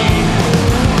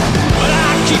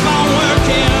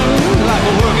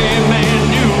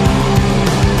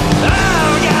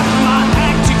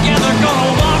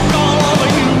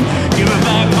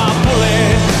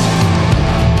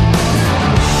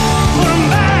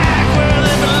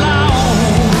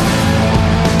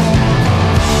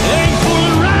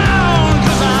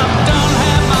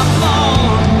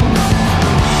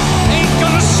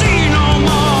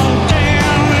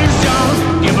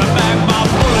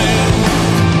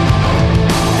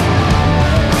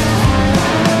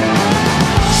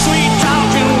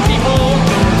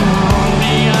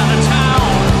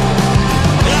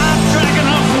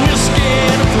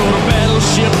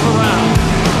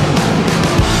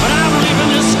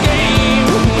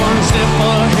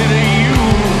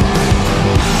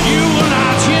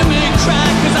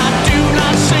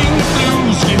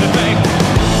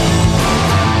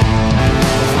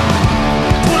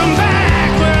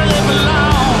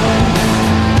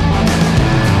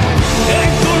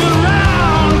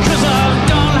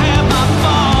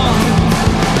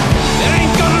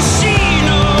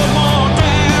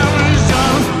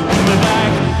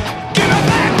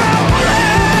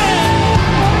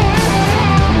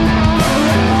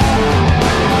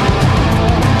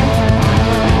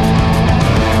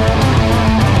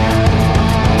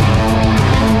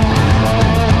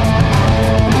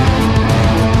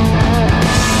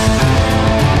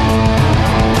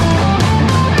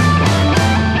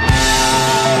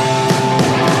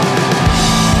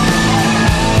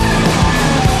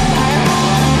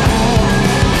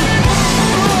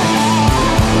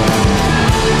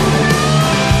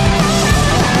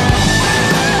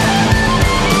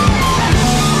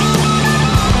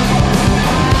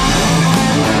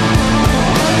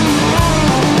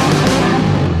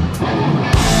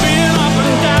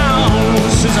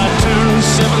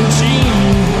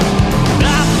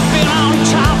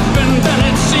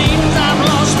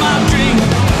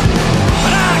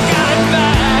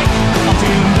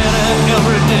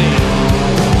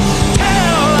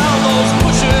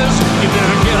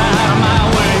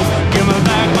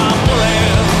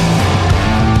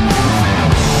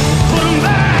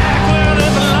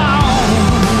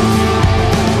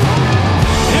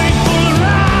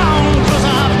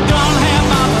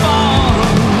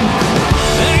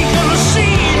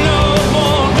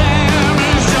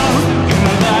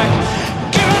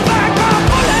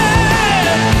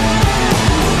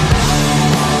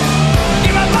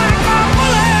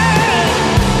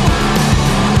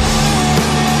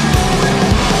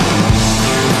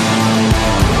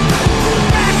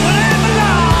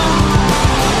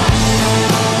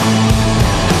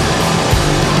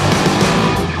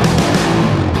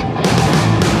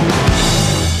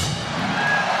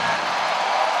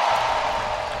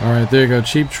Alright, there you go.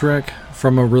 Cheap Trick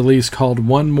from a release called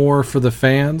One More for the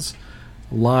Fans.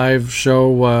 Live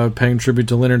show paying tribute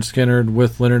to Lynyrd Skynyrd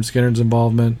with Lynyrd Skynyrd's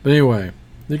involvement. But anyway,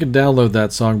 you can download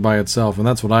that song by itself, and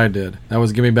that's what I did. That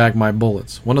was Give Me Back My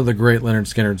Bullets. One of the great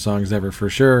Lynyrd Skynyrd songs ever for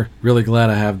sure. Really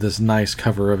glad I have this nice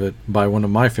cover of it by one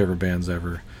of my favorite bands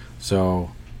ever.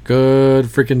 So, good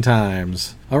freaking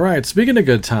times. Alright, speaking of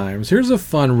good times, here's a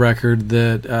fun record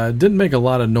that didn't make a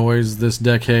lot of noise this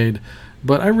decade,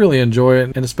 but I really enjoy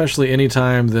it, and especially any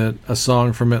time that a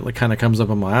song from it kind of comes up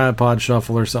on my iPod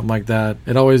shuffle or something like that,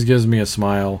 it always gives me a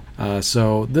smile.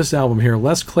 So this album here,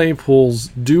 Les Claypool's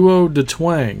Duo de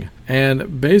Twang,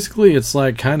 and basically it's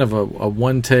like kind of a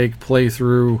one-take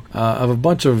playthrough of a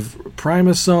bunch of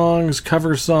Primus songs,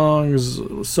 cover songs,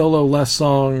 solo Les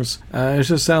songs. It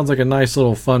just sounds like a nice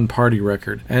little fun party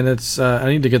record, and it's I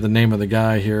need to get the name of the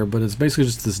guy here, but it's basically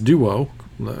just this duo.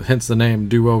 Hence the name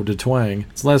Duo de Twang.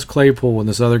 It's Les Claypool and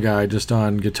this other guy just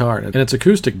on guitar, and it's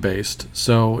acoustic based,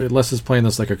 so Les is playing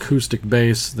this like acoustic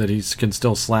bass that he can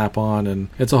still slap on, and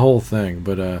it's a whole thing,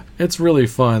 but it's really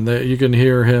fun. You can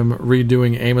hear him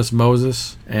redoing Amos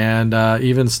Moses and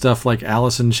even stuff like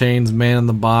Alice in Chains' Man in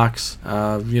the Box,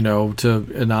 to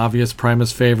an obvious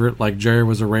Primus favorite like Jerry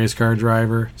Was a Race Car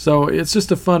Driver. So it's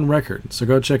just a fun record, so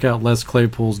go check out Les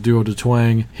Claypool's Duo de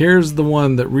Twang. Here's the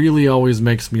one that really always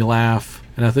makes me laugh,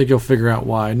 and I think you'll figure out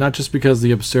why. Not just because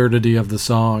the absurdity of the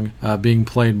song being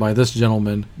played by this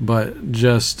gentleman, but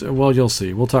just, well, you'll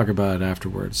see. We'll talk about it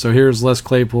afterwards. So here's Les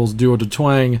Claypool's Duo de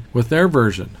Twang with their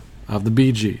version of the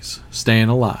Bee Gees, Staying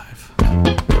Alive.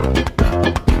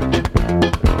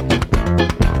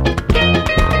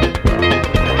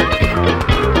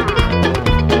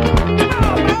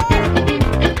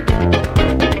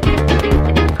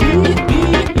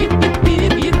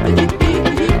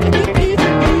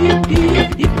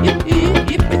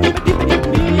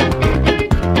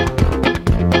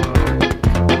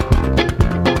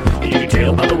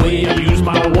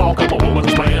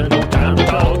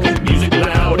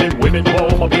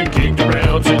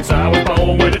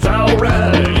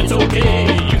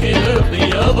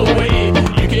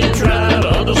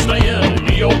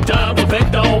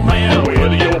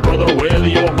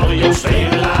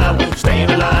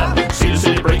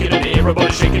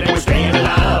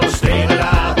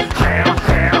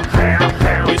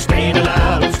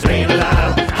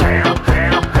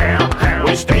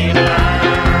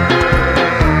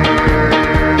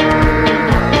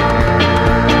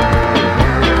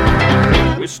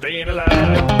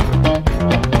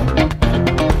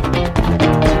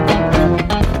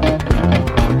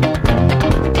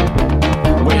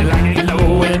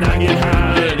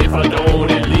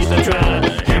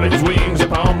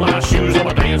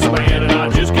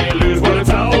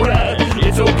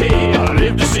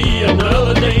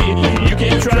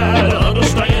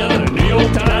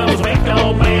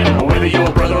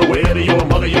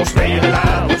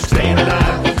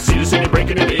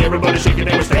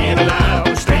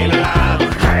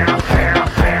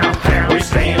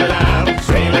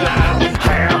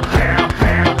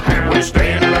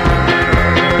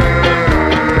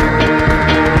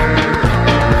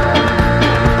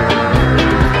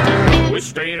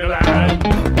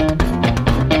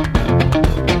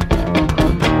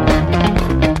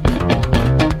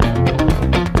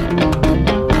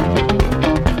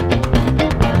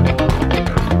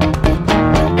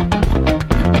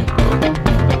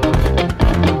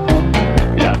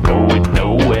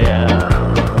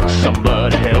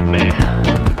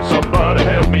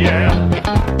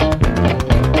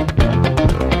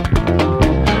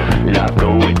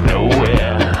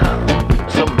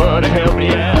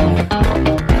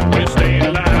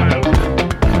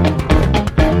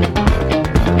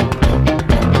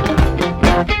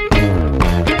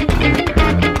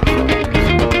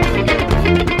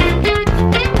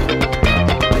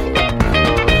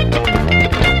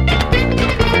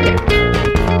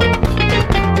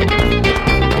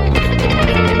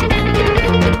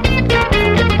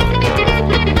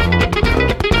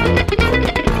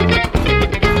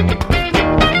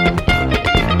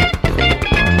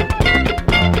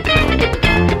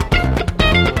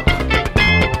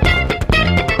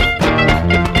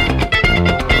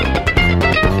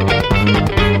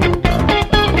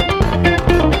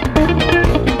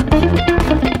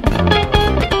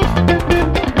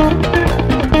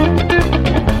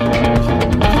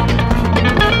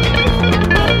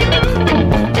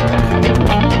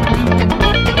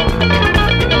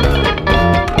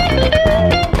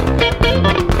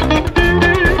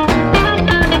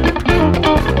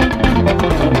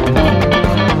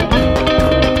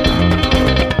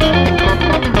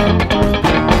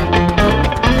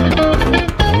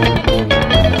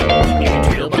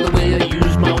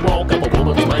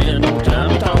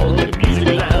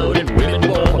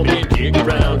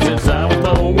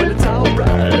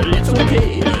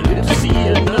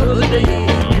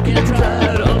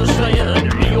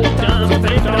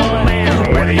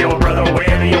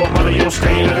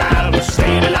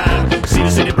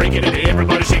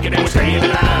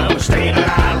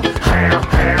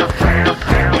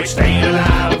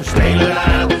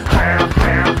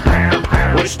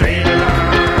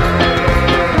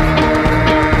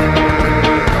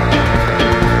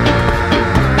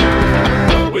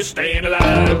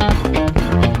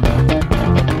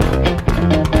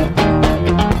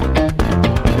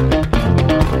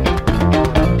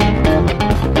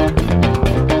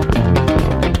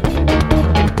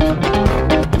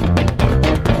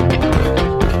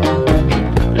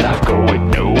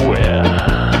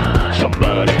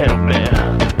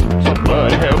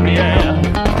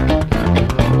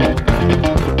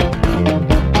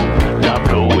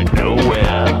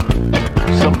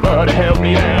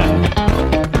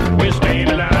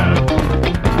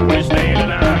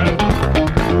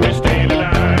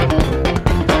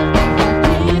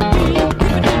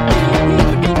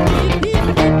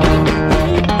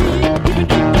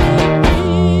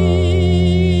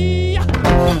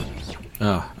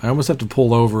 almost have to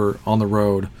pull over on the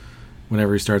road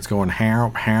whenever he starts going,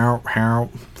 how.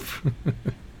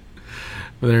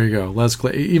 But there you go. Les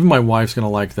even my wife's going to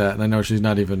like that, and I know she's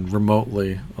not even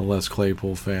remotely a Les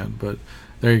Claypool fan, but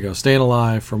there you go. Staying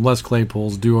Alive from Les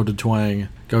Claypool's Duo de Twang.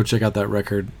 Go check out that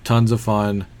record. Tons of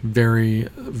fun. Very,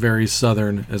 very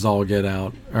Southern as all get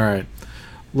out. All right.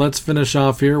 Let's finish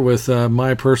off here with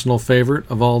my personal favorite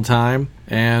of all time,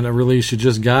 and a release you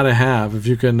just got to have if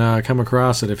you can come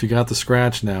across it, if you got the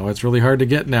scratch now. It's really hard to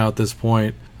get now at this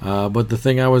point, but the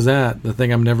thing I was at, the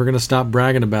thing I'm never going to stop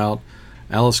bragging about,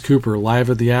 Alice Cooper live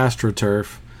at the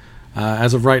AstroTurf.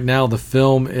 As of right now, the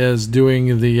film is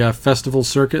doing the festival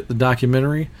circuit, the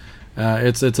documentary.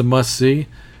 It's a must-see.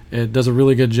 It does a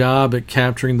really good job at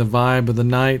capturing the vibe of the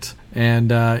night.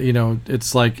 And,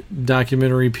 it's like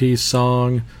documentary piece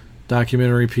song.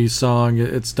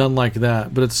 It's done like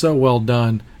that. But it's so well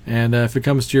done. And if it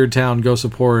comes to your town, go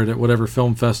support it at whatever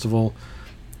film festival.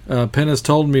 Penn has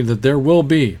told me that there will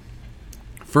be,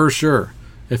 for sure,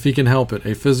 if he can help it,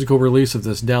 a physical release of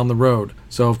this down the road.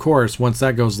 So, of course, once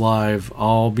that goes live,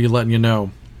 I'll be letting you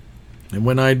know. And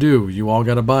when I do, you all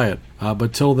got to buy it.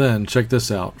 But till then, check this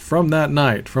out. From that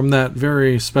night, from that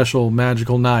very special,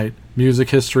 magical night, Music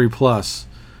History Plus,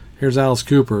 here's Alice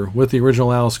Cooper with the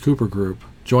original Alice Cooper group,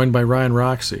 joined by Ryan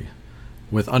Roxie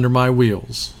with Under My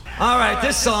Wheels. All right,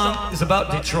 this song is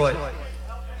about Detroit.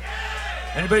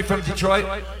 Anybody from Detroit?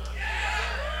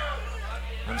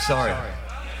 I'm sorry.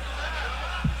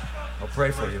 I'll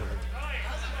pray for you.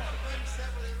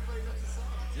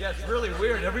 Yeah, it's really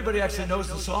weird. Everybody actually knows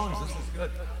the songs. This is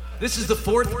good. This is the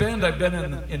fourth band I've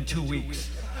been in 2 weeks.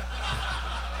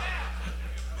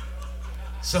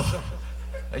 So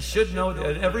I should know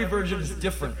that every version is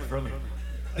different from me.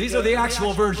 These are the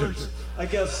actual versions. I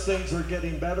guess things are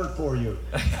getting better for you.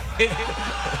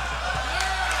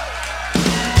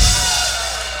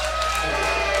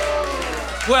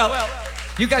 Well,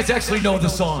 you guys actually know the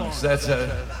songs. That's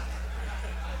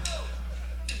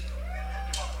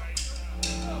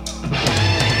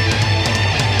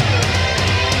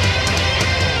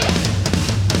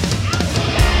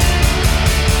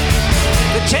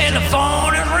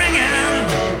telephone is ringing.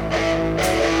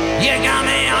 You got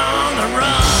me on the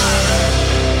run.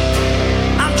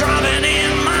 I'm driving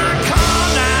in my car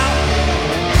now,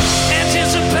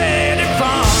 anticipating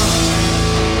fun.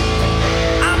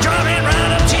 I'm driving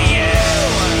right up to you.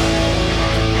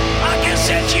 I guess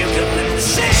that you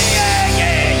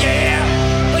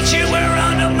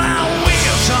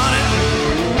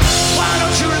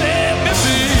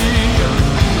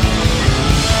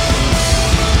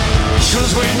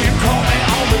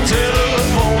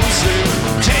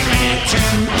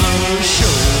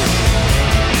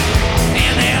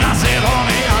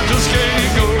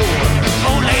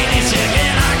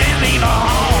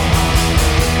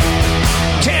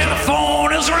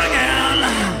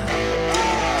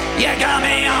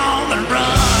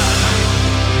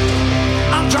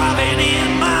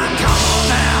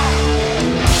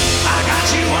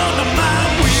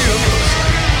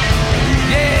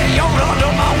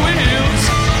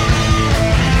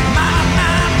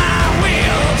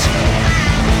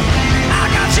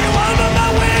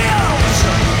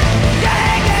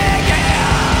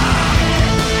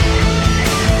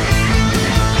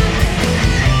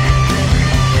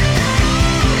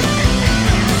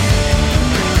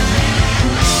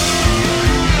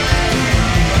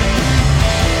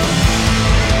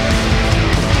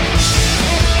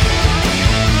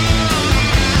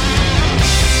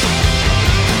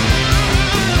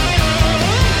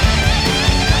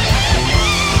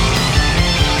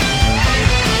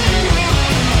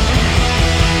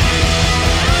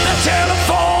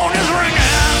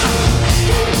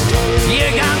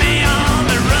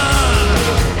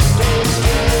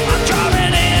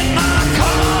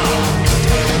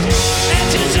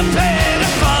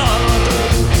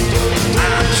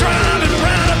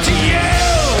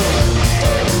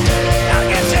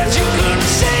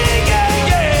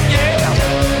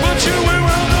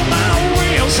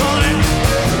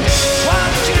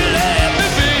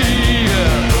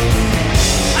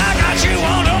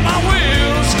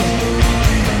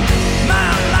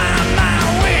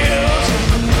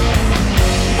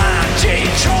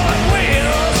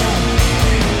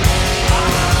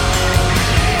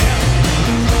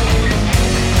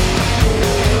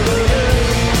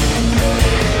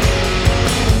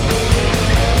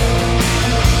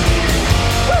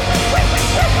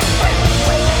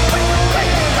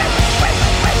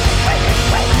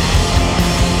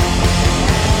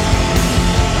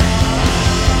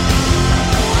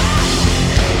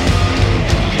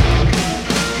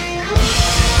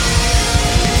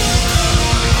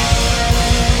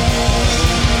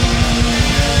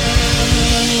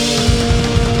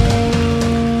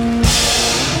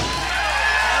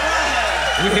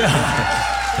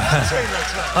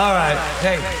All right.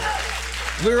 Hey,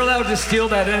 we're allowed to steal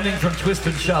that ending from Twist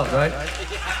and Shout, right?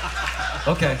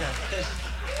 Okay.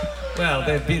 Well,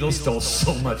 the Beatles stole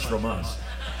so much from us.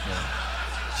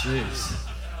 Jeez.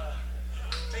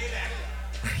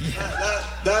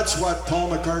 That's what Paul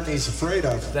McCartney's afraid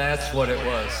of. That's what it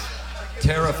was.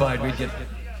 Terrified we'd get...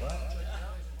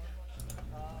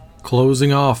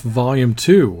 Closing off Volume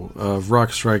 2 of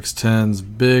Rock Strikes 10's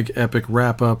big epic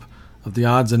wrap-up of the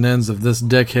odds and ends of this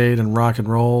decade in rock and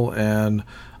roll and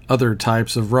other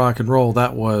types of rock and roll.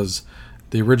 That was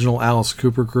the original Alice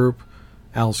Cooper group.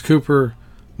 Alice Cooper,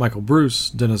 Michael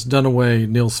Bruce, Dennis Dunaway,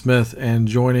 Neil Smith, and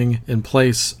joining in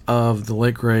place of the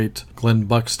late great Glenn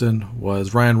Buxton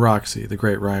was Ryan Roxie, the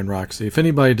great Ryan Roxie. If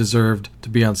anybody deserved to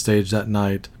be on stage that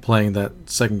night playing that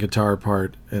second guitar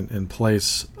part in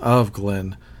place of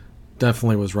Glenn,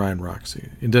 definitely was Ryan Roxie.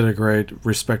 He did a great,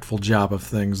 respectful job of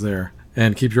things there.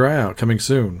 And keep your eye out, coming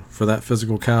soon, for that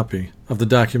physical copy of the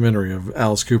documentary of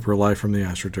Alice Cooper live from the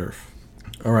AstroTurf.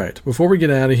 All right, before we get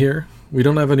out of here, we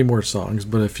don't have any more songs,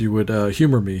 but if you would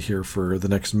humor me here for the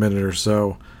next minute or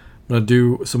so, I'm going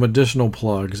to do some additional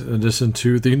plugs in addition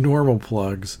to the normal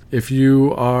plugs. If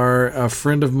you are a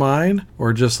friend of mine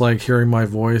or just like hearing my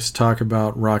voice talk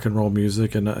about rock and roll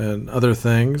music and other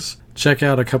things, check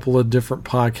out a couple of different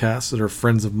podcasts that are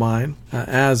friends of mine.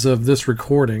 As of this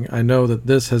recording, I know that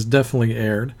this has definitely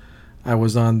aired. I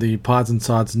was on the Pods and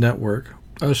Sods Network,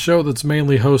 a show that's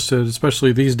mainly hosted,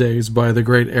 especially these days, by the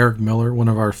great Eric Miller, one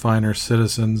of our finer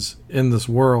citizens in this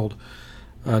world.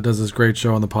 Does this great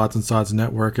show on the Pods and Sods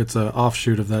Network. It's an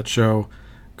offshoot of that show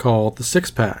called The Six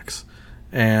Packs.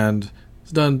 And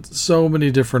it's done so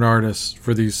many different artists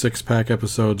for these six-pack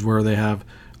episodes where they have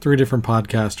 3 different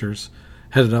podcasters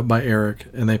headed up by Eric,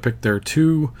 and they pick their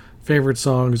 2 favorite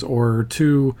songs or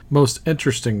 2 most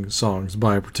interesting songs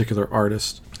by a particular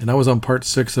artist. And I was on part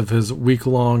 6 of his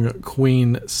week-long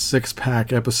Queen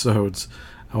 6-pack episodes.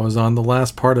 I was on the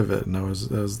last part of it, and I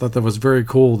thought that was very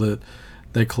cool that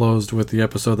they closed with the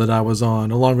episode that I was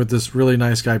on, along with this really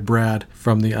nice guy, Brad,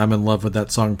 from the I'm in Love with That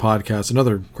Song podcast,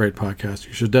 another great podcast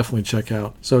you should definitely check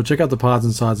out. So check out the Pods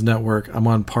and Sods Network. I'm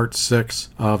on part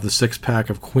 6 of the 6-pack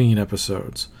of Queen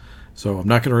episodes. So I'm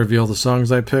not going to reveal the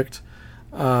songs I picked.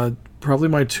 Probably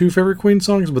my 2 favorite Queen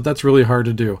songs, but that's really hard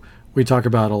to do. We talk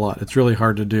about it a lot. It's really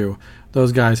hard to do.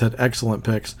 Those guys had excellent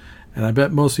picks, and I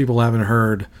bet most people haven't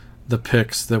heard the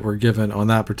picks that were given on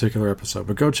that particular episode.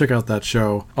 But go check out that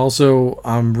show. Also,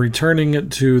 I'm returning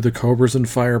to the Cobras and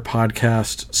Fire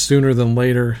podcast sooner than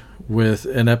later with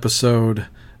an episode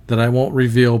that I won't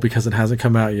reveal because it hasn't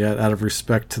come out yet out of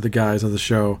respect to the guys of the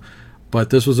show. But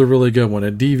this was a really good one.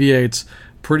 It deviates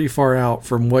pretty far out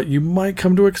from what you might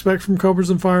come to expect from Cobras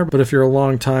and Fire, but if you're a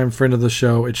long-time friend of the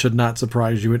show, it should not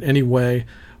surprise you in any way. I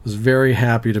was very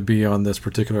happy to be on this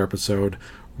particular episode.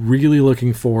 Really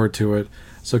looking forward to it.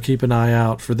 So keep an eye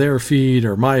out for their feed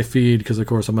or my feed, because of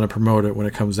course I'm going to promote it when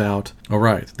it comes out. All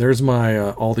right, there's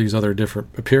my all these other different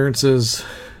appearances.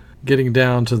 Getting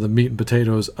down to the meat and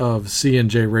potatoes of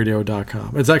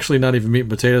cnjradio.com. It's actually not even meat and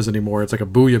potatoes anymore. It's like a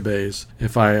bouillabaisse,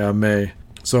 if I may.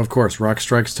 So, of course, Rock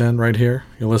Strikes 10 right here.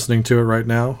 You're listening to it right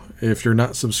now. If you're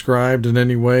not subscribed in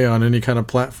any way on any kind of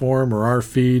platform or our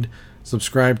feed,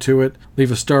 subscribe to it. Leave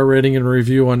a star rating and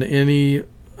review on any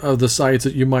of the sites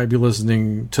that you might be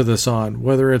listening to this on,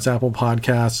 whether it's Apple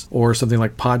Podcasts or something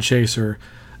like Podchaser,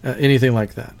 anything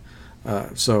like that.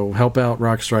 So help out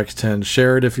Rock Strikes 10.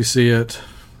 Share it if you see it,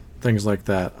 things like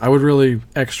that. I would really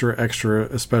extra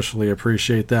especially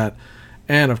appreciate that.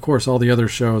 And, of course, all the other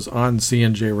shows on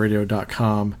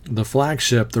cnjradio.com. The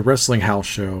flagship, The Wrestling House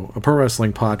Show, a pro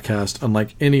wrestling podcast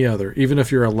unlike any other. Even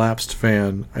if you're a lapsed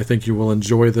fan, I think you will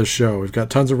enjoy this show. We've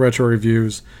got tons of retro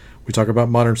reviews. We talk about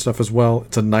modern stuff as well.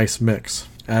 It's a nice mix.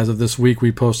 As of this week,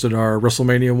 we posted our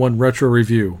WrestleMania 1 retro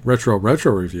review. Retro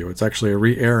review. It's actually a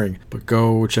re-airing, but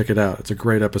go check it out. It's a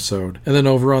great episode. And then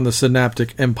over on the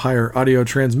Synaptic Empire audio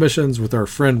transmissions with our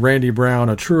friend Randy Brown,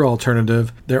 a true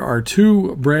alternative, there are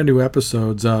 2 brand new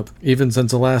episodes up, even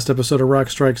since the last episode of Rock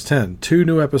Strikes 10. 2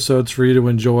 new episodes for you to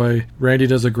enjoy. Randy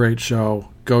does a great show.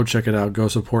 Go check it out. Go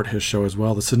support his show as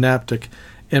well. The Synaptic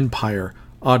Empire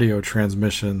audio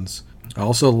transmissions.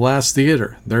 Also, The Last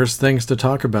Theater. There's things to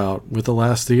talk about with The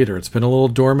Last Theater. It's been a little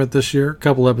dormant this year, a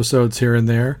couple episodes here and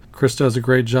there. Chris does a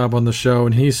great job on the show,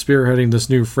 and he's spearheading this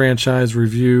new franchise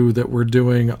review that we're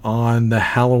doing on the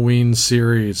Halloween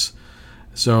series.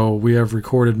 So we have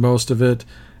recorded most of it,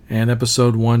 and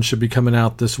episode 1 should be coming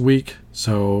out this week.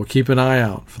 So keep an eye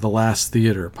out for The Last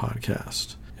Theater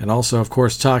podcast. And also, of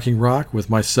course, Talking Rock with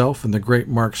myself and the great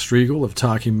Mark Striegel of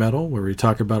Talking Metal, where we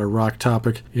talk about a rock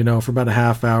topic, for about a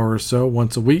half hour or so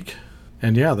once a week.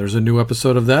 And yeah, there's a new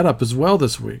episode of that up as well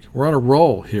this week. We're on a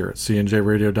roll here at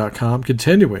cnjradio.com,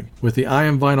 continuing with the I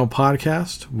Am Vinyl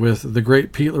podcast with the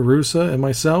great Pete LaRussa and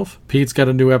myself. Pete's got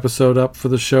a new episode up for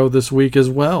the show this week as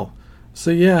well.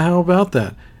 So yeah, how about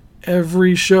that?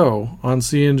 Every show on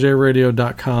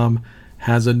cnjradio.com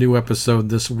has a new episode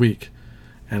this week.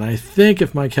 And I think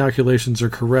if my calculations are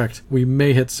correct, we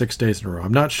may hit 6 days in a row.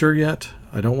 I'm not sure yet.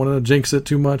 I don't want to jinx it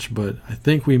too much, but I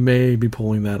think we may be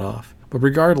pulling that off. But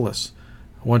regardless,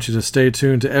 I want you to stay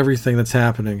tuned to everything that's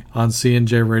happening on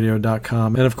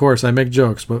cnjradio.com. And of course, I make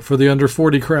jokes, but for the under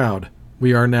 40 crowd,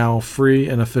 we are now free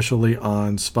and officially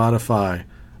on Spotify.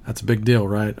 That's a big deal,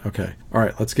 right? Okay. All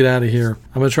right, let's get out of here.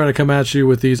 I'm going to try to come at you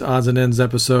with these odds and ends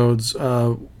episodes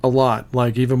a lot,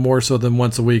 like even more so than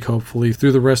once a week, hopefully,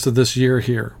 through the rest of this year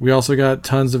here. We also got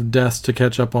tons of deaths to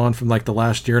catch up on from like the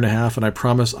last year and a half, and I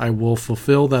promise I will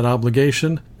fulfill that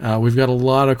obligation. We've got a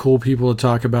lot of cool people to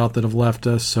talk about that have left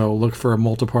us, so look for a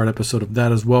multi-part episode of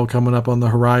that as well coming up on the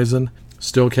horizon.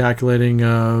 Still calculating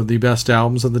the best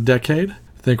albums of the decade.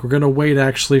 I think we're going to wait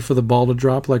actually for the ball to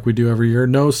drop like we do every year.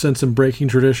 No sense in breaking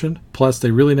tradition. Plus, they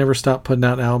really never stop putting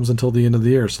out albums until the end of the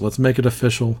year, so let's make it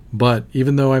official. But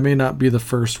even though I may not be the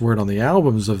first word on the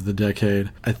albums of the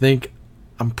decade,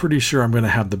 I'm pretty sure I'm going to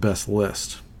have the best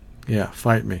list. Yeah,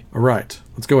 fight me. All right,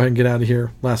 let's go ahead and get out of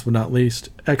here. Last but not least,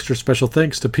 extra special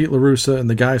thanks to Pete LaRussa and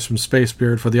the guys from Space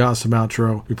Beard for the awesome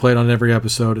outro. We play it on every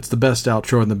episode. It's the best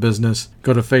outro in the business.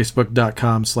 Go to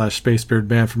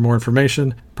facebook.com/SpaceBeardBand for more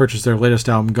information. Purchase their latest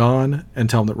album, Gone, and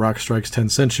tell them that Rock Strikes 10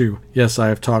 sent you. Yes, I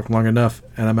have talked long enough,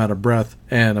 and I'm out of breath,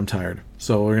 and I'm tired.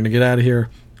 So we're going to get out of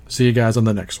here. See you guys on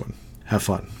the next one. Have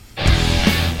fun.